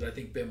talked about that I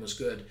think Ben was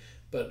good,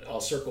 but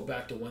I'll circle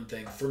back to one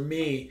thing. For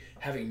me,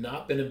 having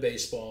not been in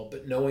baseball,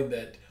 but knowing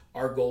that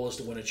our goal is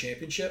to win a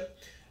championship,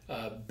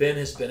 Ben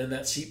has been in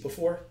that seat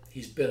before.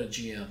 He's been a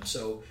GM.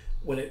 So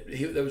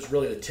that was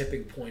really the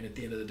tipping point at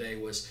the end of the day,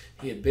 was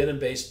he had been in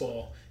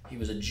baseball, he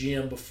was a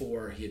GM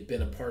before, he had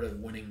been a part of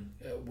winning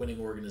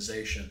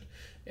organization.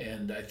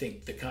 And I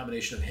think the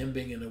combination of him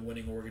being in a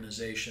winning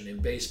organization in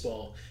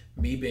baseball,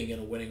 me being in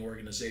a winning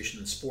organization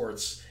in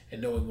sports,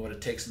 and knowing what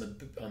it takes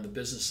on the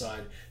business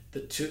side, the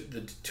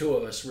two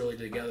of us really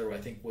together, I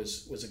think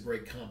was a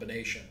great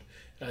combination.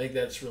 And I think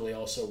that's really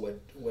also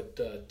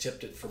what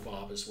tipped it for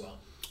Bob as well.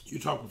 You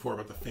talked before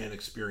about the fan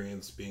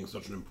experience being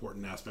such an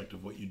important aspect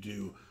of what you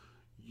do.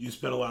 You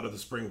spent a lot of the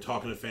spring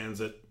talking to fans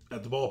at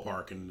the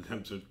ballpark and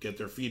attempt to get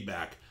their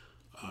feedback.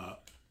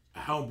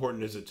 How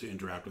important is it to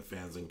interact with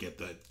fans and get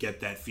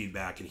that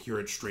feedback and hear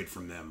it straight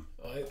from them?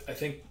 I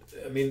think,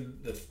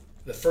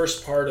 the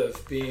first part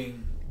of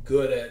being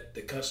good at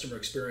the customer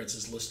experience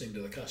is listening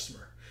to the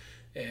customer.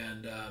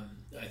 And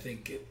I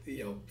think,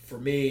 for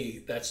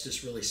me, that's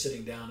just really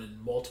sitting down in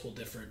multiple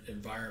different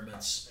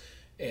environments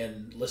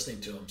and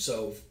listening to them.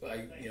 So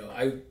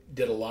I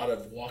did a lot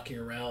of walking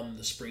around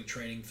the spring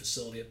training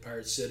facility at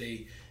Pirate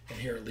City and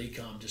here at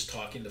LECOM, just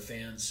talking to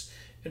fans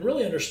and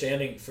really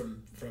understanding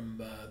from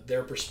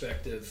their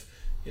perspective,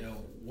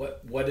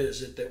 what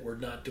is it that we're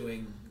not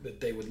doing that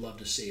they would love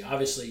to see.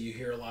 Obviously, you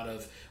hear a lot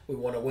of, we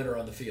want a winner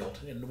on the field,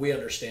 and we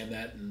understand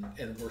that,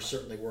 and we're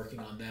certainly working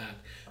on that.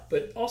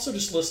 But also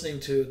just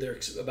listening to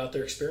about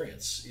their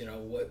experience.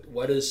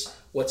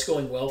 What's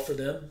going well for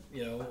them.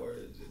 Or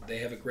they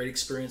have a great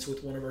experience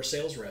with one of our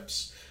sales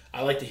reps.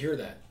 I like to hear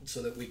that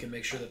so that we can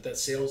make sure that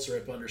sales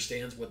rep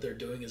understands what they're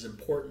doing is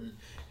important,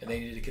 and they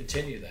need to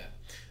continue that.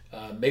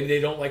 Maybe they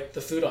don't like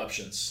the food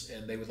options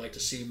and they would like to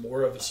see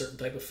more of a certain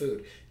type of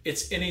food.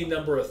 It's any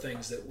number of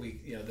things that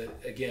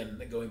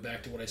going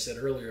back to what I said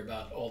earlier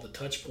about all the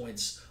touch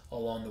points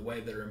along the way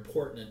that are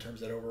important in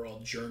terms of that overall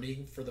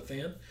journey for the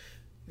fan.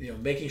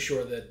 Making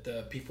sure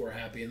that people are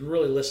happy and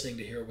really listening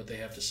to hear what they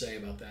have to say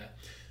about that.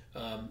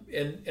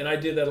 And I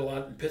did that a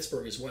lot in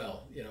Pittsburgh as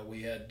well.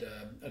 We had,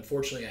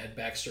 unfortunately, I had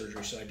back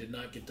surgery, so I did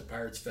not get to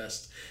Pirates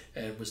Fest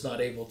and was not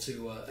able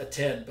to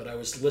attend, but I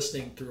was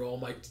listening through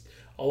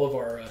all of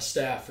our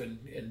staff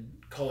and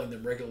calling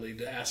them regularly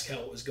to ask how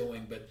it was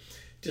going. But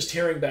just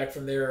hearing back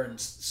from there and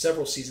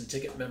several season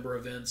ticket member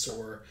events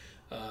or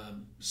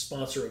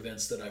sponsor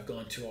events that I've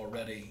gone to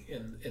already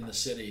in the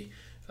city,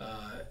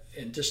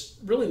 and just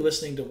really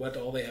listening to what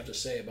all they have to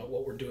say about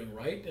what we're doing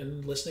right,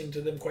 and listening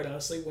to them quite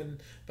honestly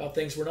about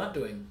things we're not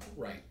doing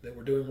right, that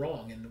we're doing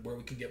wrong, and where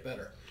we can get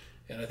better.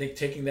 And I think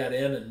taking that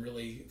in and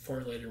really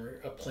formulating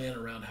a plan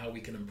around how we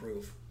can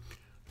improve.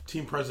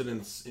 Team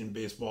presidents in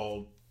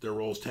baseball, their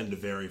roles tend to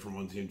vary from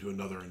one team to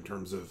another in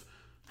terms of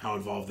how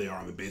involved they are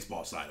on the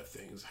baseball side of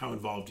things. How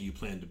involved do you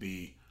plan to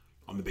be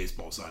on the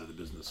baseball side of the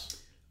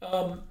business?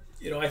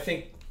 I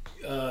think,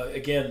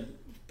 again,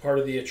 part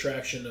of the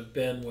attraction of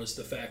Ben was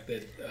the fact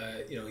that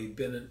he'd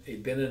been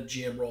in a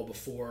GM role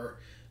before.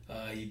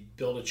 He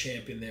built a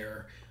champion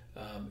there,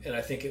 and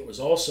I think it was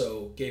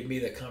also gave me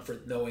the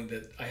comfort knowing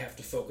that I have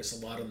to focus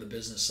a lot on the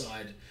business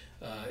side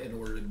in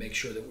order to make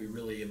sure that we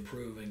really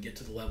improve and get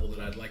to the level that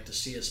I'd like to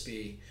see us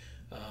be.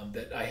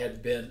 That I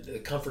had been the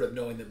comfort of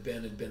knowing that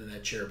Ben had been in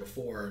that chair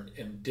before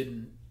and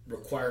didn't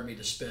require me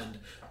to spend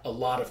a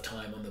lot of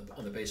time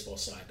on the baseball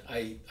side.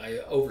 I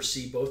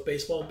oversee both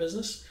baseball and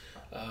business.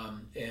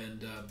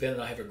 And Ben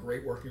and I have a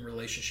great working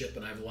relationship,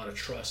 and I have a lot of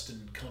trust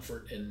and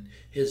comfort in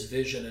his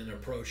vision and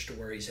approach to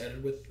where he's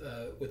headed with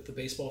the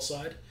baseball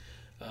side.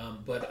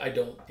 But I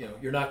don't,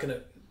 you're not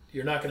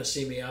gonna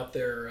see me out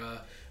there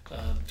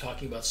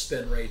talking about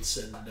spin rates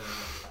and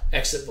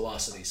exit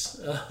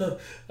velocities,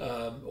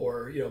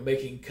 or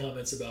making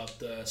comments about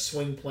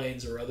swing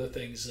planes or other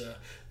things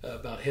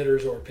about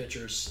hitters or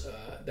pitchers.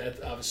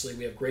 That obviously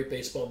we have great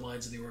baseball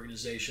minds in the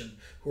organization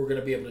who are going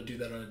to be able to do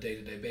that on a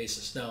day-to-day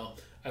basis. Now,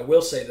 I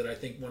will say that I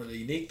think one of the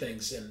unique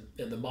things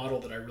in the model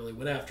that I really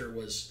went after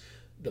was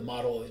the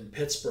model in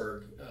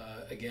Pittsburgh,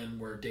 again,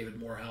 where David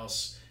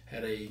Morehouse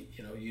had a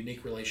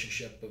unique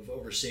relationship of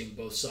overseeing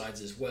both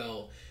sides as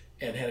well,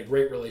 and had a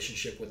great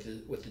relationship with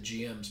the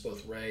GMs,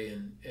 both Ray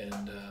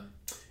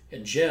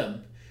and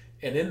Jim.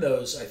 And in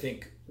those, I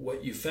think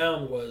what you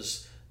found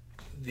was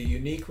the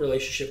unique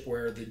relationship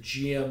where the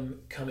GM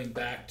coming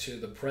back to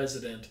the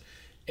president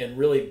and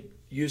really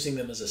using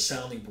them as a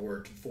sounding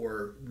board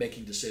for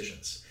making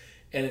decisions.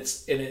 And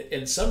it's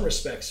in some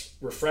respects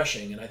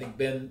refreshing, and I think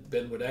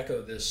Ben would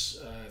echo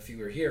this if he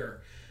were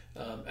here.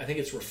 I think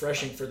it's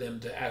refreshing for them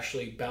to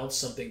actually bounce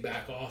something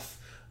back off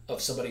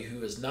of somebody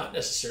who is not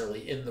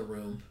necessarily in the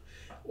room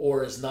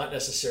or is not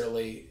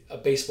necessarily a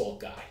baseball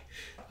guy,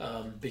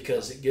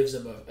 because it gives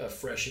them a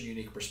fresh and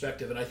unique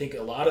perspective. And I think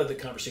a lot of the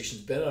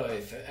conversations Ben and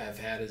I have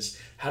had is,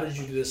 how did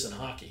you do this in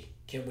hockey?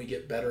 Can we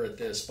get better at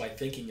this by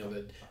thinking of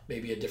it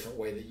maybe a different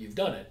way that you've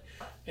done it?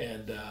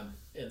 And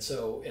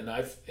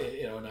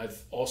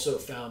I've also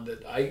found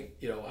that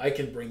I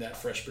can bring that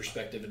fresh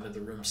perspective into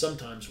the room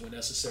sometimes when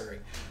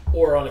necessary,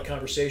 or on a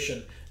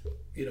conversation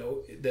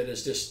that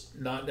is just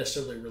not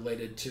necessarily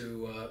related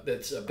to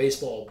that's a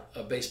baseball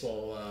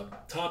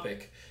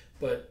topic,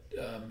 but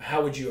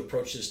how would you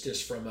approach this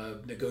just from a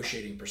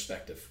negotiating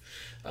perspective?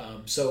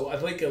 So I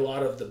think a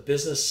lot of the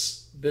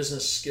business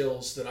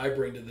skills that I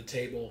bring to the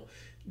table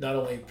not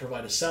only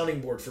provide a sounding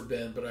board for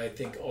Ben, but I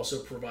think also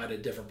provide a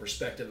different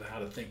perspective of how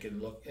to think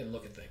and look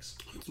at things.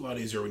 It's a lot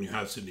easier when you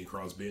have Sidney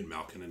Crosby and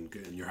Malkin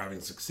and you're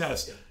having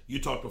success. Yeah. You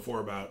talked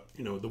before about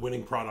the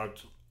winning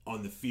product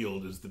on the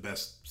field is the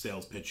best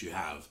sales pitch you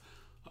have.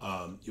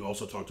 You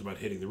also talked about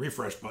hitting the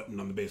refresh button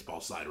on the baseball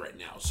side right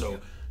now. So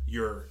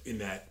you're in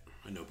that.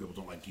 I know people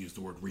don't like to use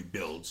the word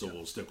rebuild, so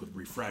we'll stick with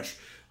refresh.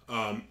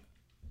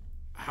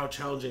 How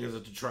challenging is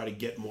it to try to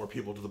get more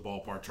people to the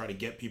ballpark, try to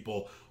get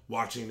people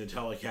watching the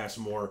telecast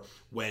more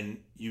when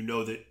you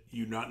know that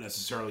you're not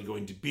necessarily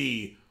going to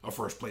be a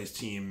first place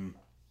team,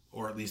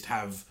 or at least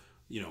have,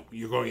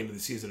 you're going into the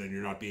season and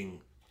you're not being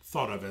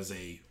thought of as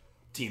a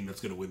team that's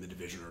going to win the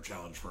division or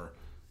challenge for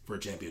a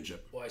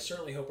championship? Well, I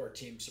certainly hope our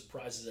team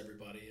surprises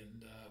everybody,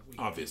 and we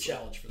obviously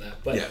challenge for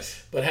that. But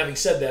yes. But having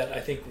said that, I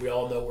think we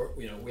all know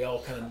we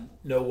all kind of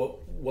know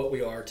what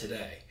we are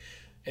today.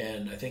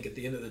 And I think at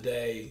the end of the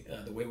day,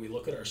 the way we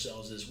look at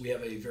ourselves is we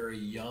have a very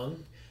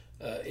young,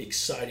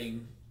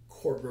 exciting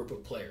core group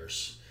of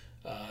players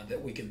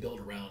that we can build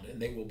around,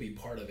 and they will be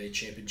part of a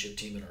championship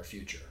team in our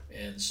future.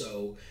 And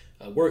so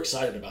we're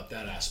excited about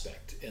that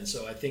aspect. And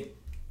so I think,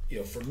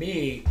 for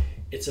me,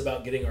 it's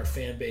about getting our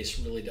fan base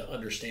really to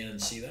understand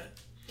and see that,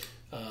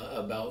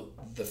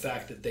 about the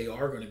fact that they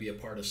are going to be a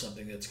part of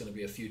something that's going to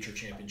be a future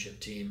championship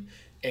team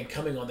and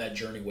coming on that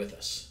journey with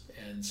us.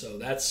 And so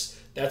that's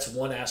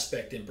one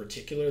aspect in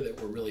particular that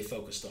we're really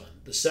focused on.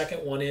 The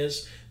second one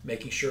is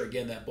making sure,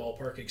 again, that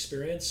ballpark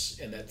experience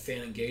and that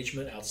fan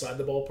engagement outside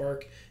the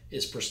ballpark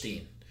is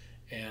pristine,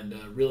 and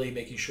really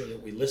making sure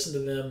that we listen to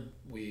them,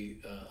 we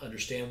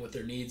understand what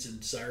their needs and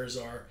desires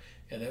are,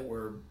 and that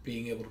we're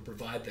being able to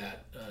provide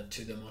that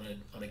to them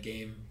on a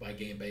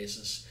game-by-game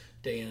basis,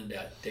 day in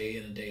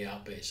and day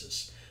out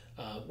basis.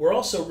 We're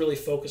also really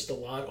focused a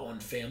lot on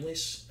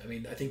families. I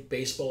mean, I think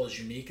baseball is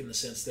unique in the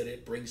sense that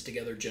it brings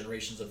together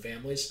generations of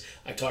families.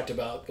 I talked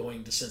about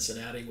going to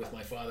Cincinnati with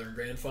my father and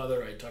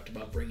grandfather. I talked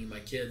about bringing my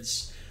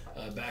kids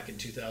back in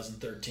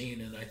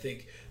 2013, and I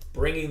think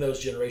bringing those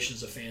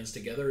generations of fans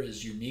together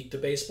is unique to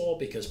baseball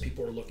because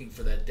people are looking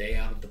for that day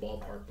out at the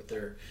ballpark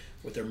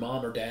with their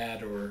mom or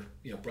dad or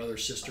brother,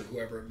 sister,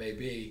 whoever it may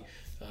be.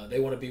 They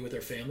want to be with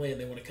their family,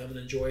 and they want to come and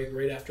enjoy a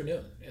great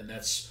afternoon. And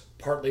that's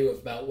partly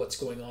about what's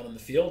going on in the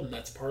field, and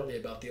that's partly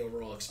about the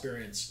overall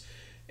experience.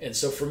 And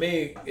so for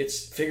me,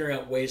 it's figuring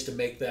out ways to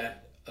make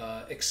that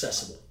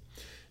accessible.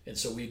 And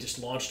so we just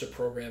launched a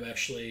program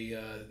actually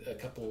a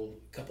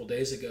couple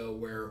days ago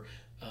where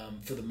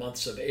for the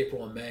months of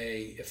April and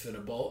May, if an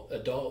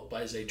adult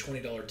buys a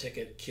 $20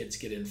 ticket, kids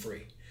get in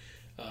free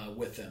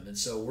with them. And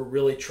so we're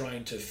really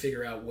trying to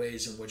figure out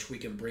ways in which we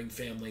can bring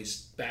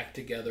families back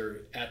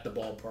together at the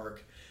ballpark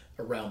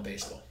around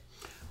baseball.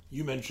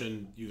 You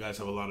mentioned you guys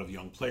have a lot of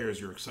young players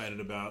you're excited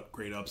about,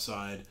 great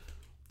upside.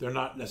 They're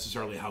not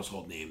necessarily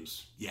household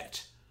names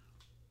yet,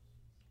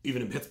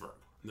 even in Pittsburgh.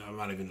 No, I'm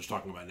not even just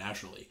talking about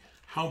nationally.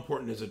 How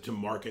important is it to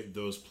market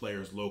those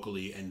players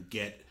locally and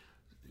get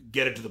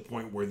it to the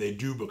point where they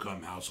do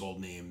become household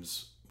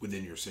names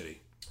within your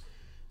city?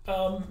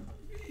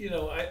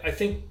 I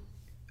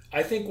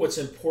think what's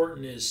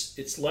important is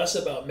it's less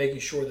about making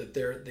sure that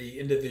the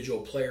individual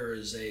player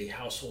is a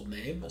household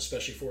name,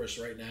 especially for us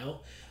right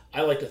now.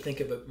 I like to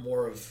think of it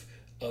more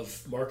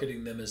of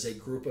marketing them as a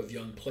group of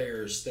young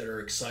players that are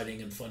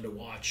exciting and fun to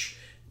watch.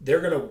 They're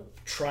going to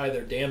try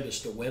their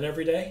damnedest to win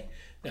every day.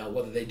 Now,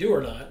 whether they do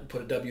or not and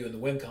put a W in the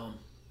win column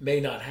may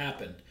not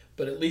happen,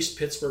 but at least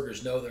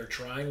Pittsburghers know they're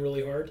trying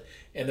really hard,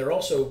 and they're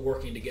also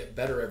working to get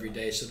better every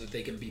day so that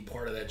they can be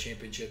part of that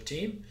championship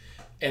team.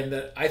 And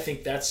that I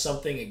think that's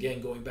something,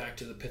 again, going back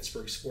to the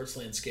Pittsburgh sports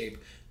landscape,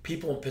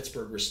 people in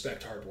Pittsburgh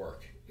respect hard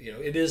work.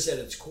 It is at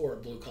its core a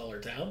blue-collar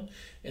town,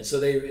 and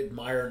so they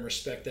admire and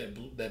respect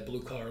that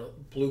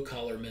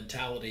blue-collar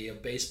mentality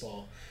of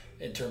baseball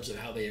in terms of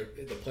how the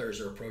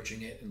players are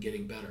approaching it and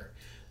getting better.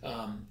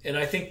 And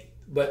I think,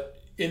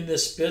 but in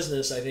this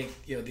business, I think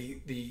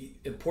the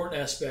important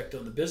aspect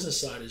on the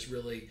business side is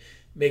really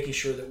making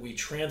sure that we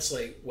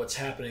translate what's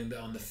happening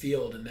on the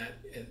field and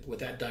with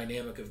that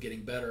dynamic of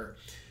getting better,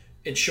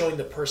 and showing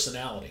the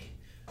personality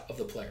of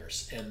the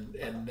players,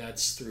 and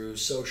that's through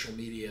social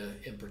media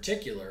in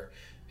particular.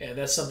 And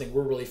that's something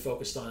we're really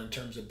focused on in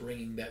terms of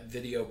bringing that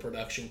video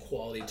production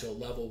quality to a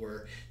level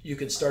where you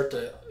can start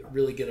to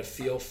really get a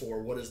feel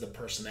for what is the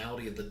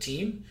personality of the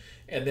team,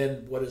 and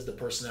then what is the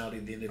personality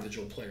of the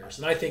individual players.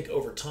 And I think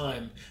over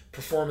time,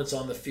 performance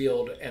on the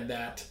field and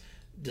that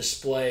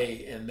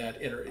display and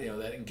that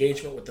that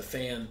engagement with the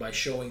fan by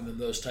showing them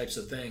those types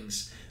of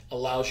things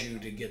allows you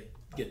to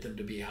get them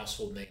to be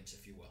household names,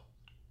 if you will.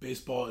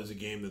 Baseball is a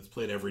game that's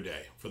played every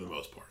day for the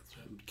most part.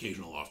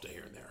 Occasional off day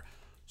here and there.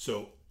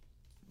 So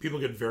people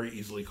get very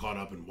easily caught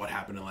up in what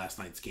happened in last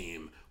night's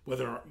game,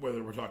 whether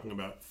we're talking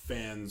about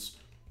fans,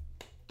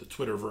 the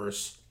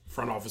Twitterverse,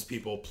 front office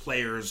people,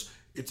 players.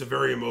 It's a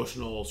very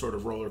emotional sort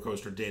of roller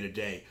coaster day to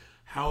day.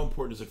 How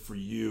important is it for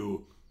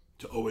you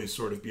to always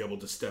sort of be able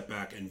to step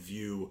back and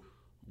view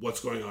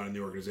what's going on in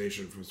the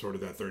organization from sort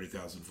of that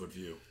 30,000-foot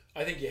view?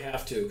 I think you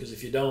have to, because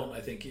if you don't, I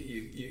think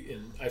you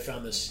and I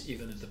found this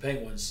even at the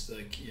Penguins,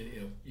 like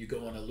you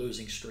go on a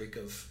losing streak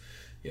of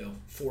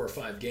 4 or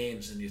 5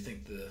 games and you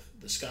think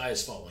the sky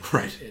is falling,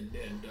 right? And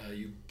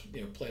you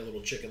play a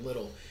little Chicken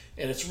Little,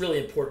 and it's really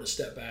important to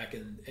step back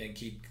and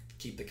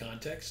keep the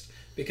context,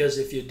 because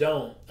if you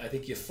don't, I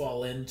think you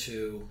fall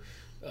into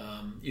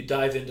you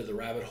dive into the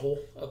rabbit hole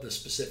of the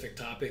specific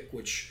topic,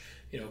 which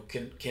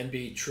can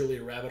be truly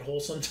a rabbit hole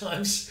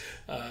sometimes,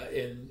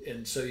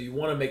 and so you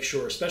want to make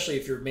sure, especially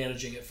if you're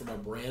managing it from a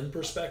brand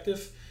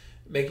perspective,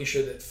 making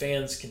sure that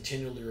fans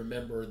continually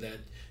remember that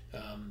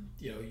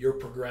you're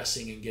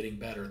progressing and getting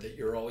better, that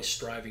you're always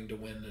striving to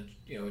win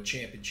a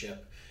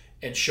championship,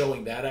 and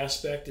showing that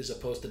aspect as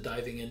opposed to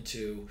diving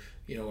into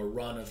a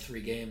run of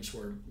 3 games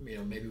where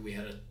maybe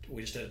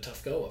we just had a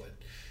tough go of it.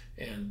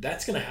 And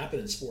that's going to happen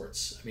in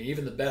sports. I mean,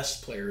 even the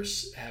best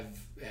players have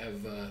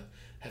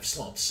have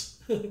slumps.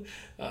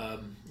 I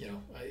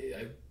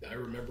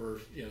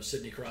remember,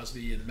 Sidney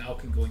Crosby and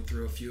Malkin going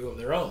through a few of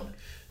their own,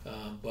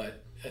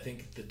 but I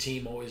think the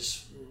team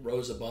always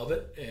rose above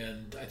it,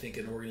 and I think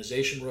an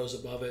organization rose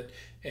above it,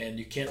 and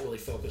you can't really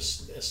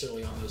focus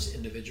necessarily on those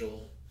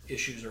individual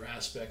issues or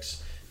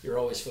aspects. You're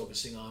always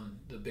focusing on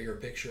the bigger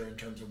picture in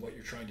terms of what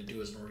you're trying to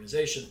do as an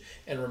organization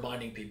and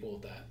reminding people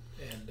of that.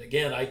 And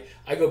again,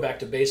 I go back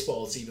to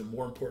baseball. It's even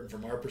more important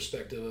from our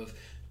perspective of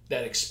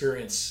that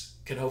experience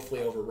can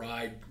hopefully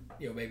override,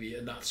 maybe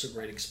a not so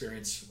great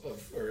experience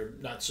or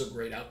not so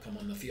great outcome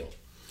on the field.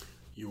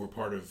 You were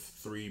part of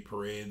 3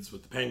 parades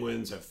with the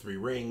Penguins, have 3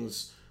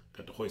 rings,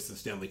 got to hoist the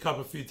Stanley Cup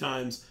a few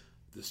times.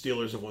 The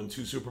Steelers have won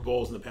 2 Super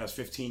Bowls in the past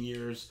 15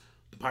 years.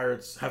 The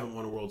Pirates haven't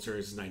won a World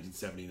Series since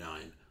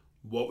 1979.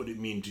 What would it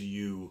mean to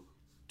you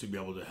to be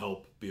able to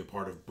help be a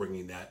part of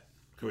bringing that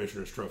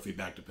Commissioner's Trophy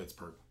back to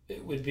Pittsburgh?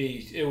 It would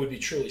be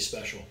truly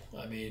special.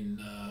 I mean,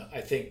 I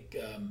think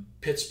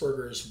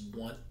Pittsburghers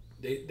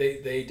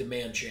they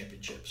demand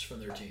championships from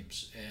their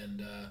teams,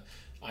 and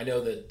I know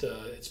that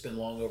it's been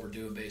long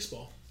overdue in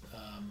baseball.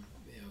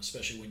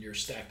 Especially when you're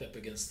stacked up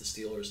against the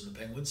Steelers and the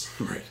Penguins,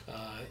 right?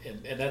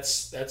 And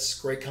that's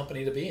great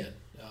company to be in.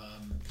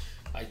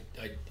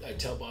 I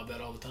tell Bob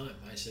that all the time.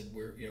 I said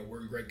we're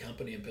in great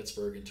company in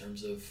Pittsburgh in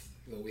terms of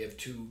we have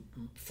 2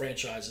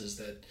 franchises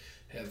that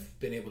have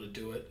been able to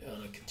do it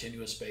on a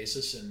continuous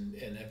basis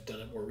and have done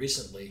it more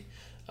recently.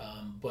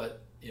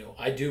 But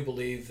I do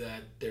believe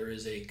that there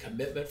is a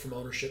commitment from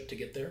ownership to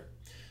get there.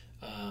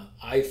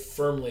 I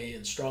firmly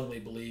and strongly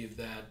believe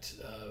that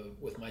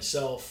with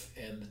myself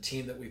and the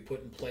team that we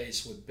put in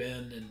place with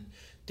Ben and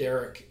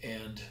Derek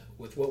and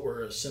with what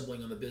we're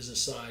assembling on the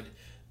business side,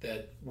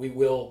 that we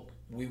will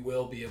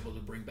be able to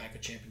bring back a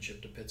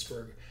championship to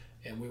Pittsburgh,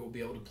 and we will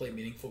be able to play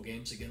meaningful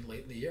games again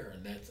late in the year.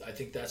 And I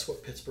think that's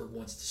what Pittsburgh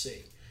wants to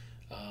see.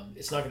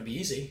 It's not going to be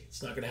easy.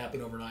 It's not going to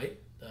happen overnight.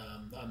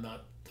 I'm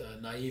not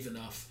naive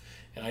enough.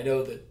 And I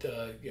know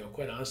that,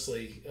 quite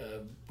honestly,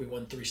 we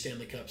won 3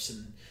 Stanley Cups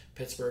in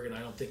Pittsburgh, and I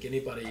don't think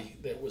anybody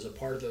that was a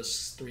part of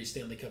those 3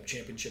 Stanley Cup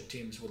championship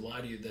teams would lie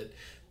to you that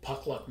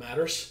puck luck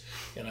matters.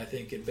 And I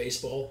think in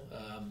baseball,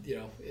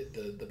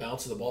 the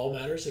bounce of the ball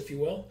matters, if you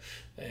will.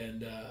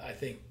 And I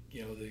think,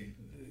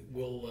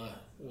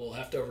 we'll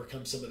have to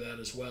overcome some of that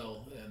as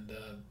well. And,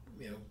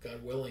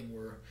 God willing,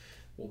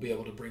 we'll be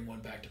able to bring one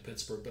back to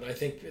Pittsburgh. But I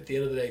think at the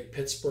end of the day,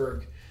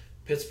 Pittsburgh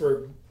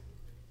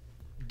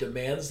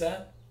demands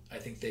that. I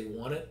think they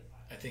want it.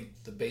 I think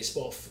the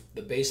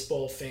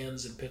baseball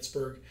fans in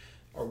Pittsburgh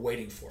are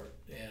waiting for it,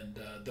 and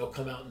they'll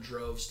come out in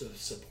droves to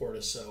support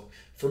us. So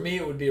for me,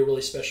 it would be a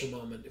really special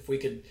moment if we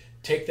could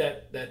take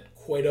that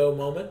Cueto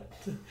moment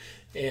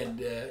and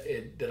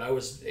that I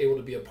was able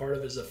to be a part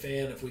of as a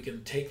fan. If we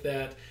can take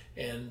that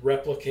and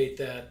replicate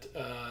that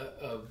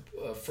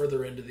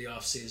further into the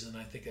off season,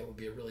 I think that would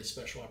be a really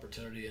special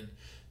opportunity. And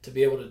to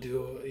be able to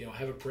do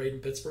have a parade in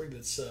Pittsburgh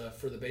that's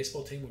for the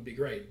baseball team would be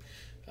great.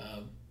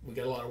 We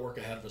got a lot of work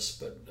ahead of us,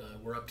 but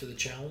we're up to the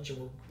challenge,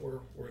 and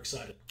we're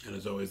excited. And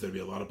as always, there'd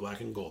be a lot of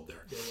black and gold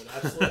there. There would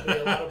absolutely be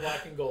a lot of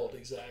black and gold,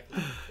 exactly.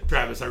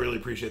 Travis, I really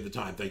appreciate the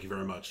time. Thank you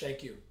very much.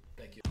 Thank you.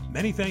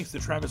 Many thanks to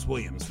Travis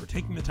Williams for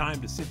taking the time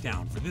to sit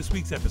down for this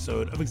week's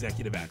episode of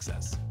Executive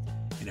Access.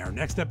 In our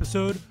next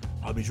episode,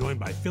 I'll be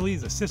joined by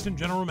Phillies Assistant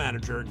General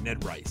Manager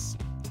Ned Rice.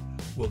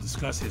 We'll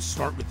discuss his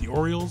start with the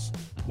Orioles,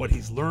 what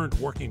he's learned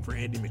working for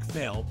Andy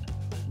MacPhail,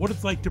 what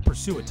it's like to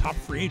pursue a top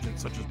free agent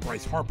such as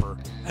Bryce Harper,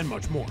 and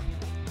much more.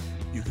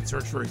 You can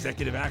search for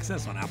Executive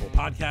Access on Apple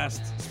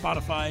Podcasts,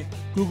 Spotify,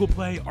 Google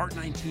Play,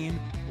 Art19,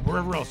 or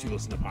wherever else you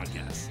listen to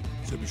podcasts.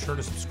 So be sure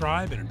to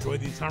subscribe and enjoy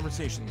these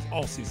conversations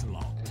all season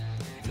long.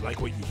 If you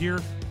like what you hear,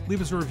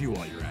 leave us a review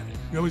while you're at it.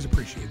 We always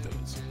appreciate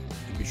those.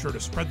 And be sure to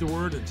spread the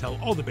word and tell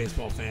all the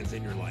baseball fans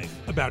in your life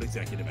about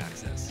Executive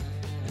Access.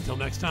 Until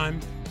next time,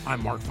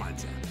 I'm Mark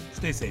Feinsand.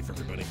 Stay safe,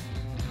 everybody.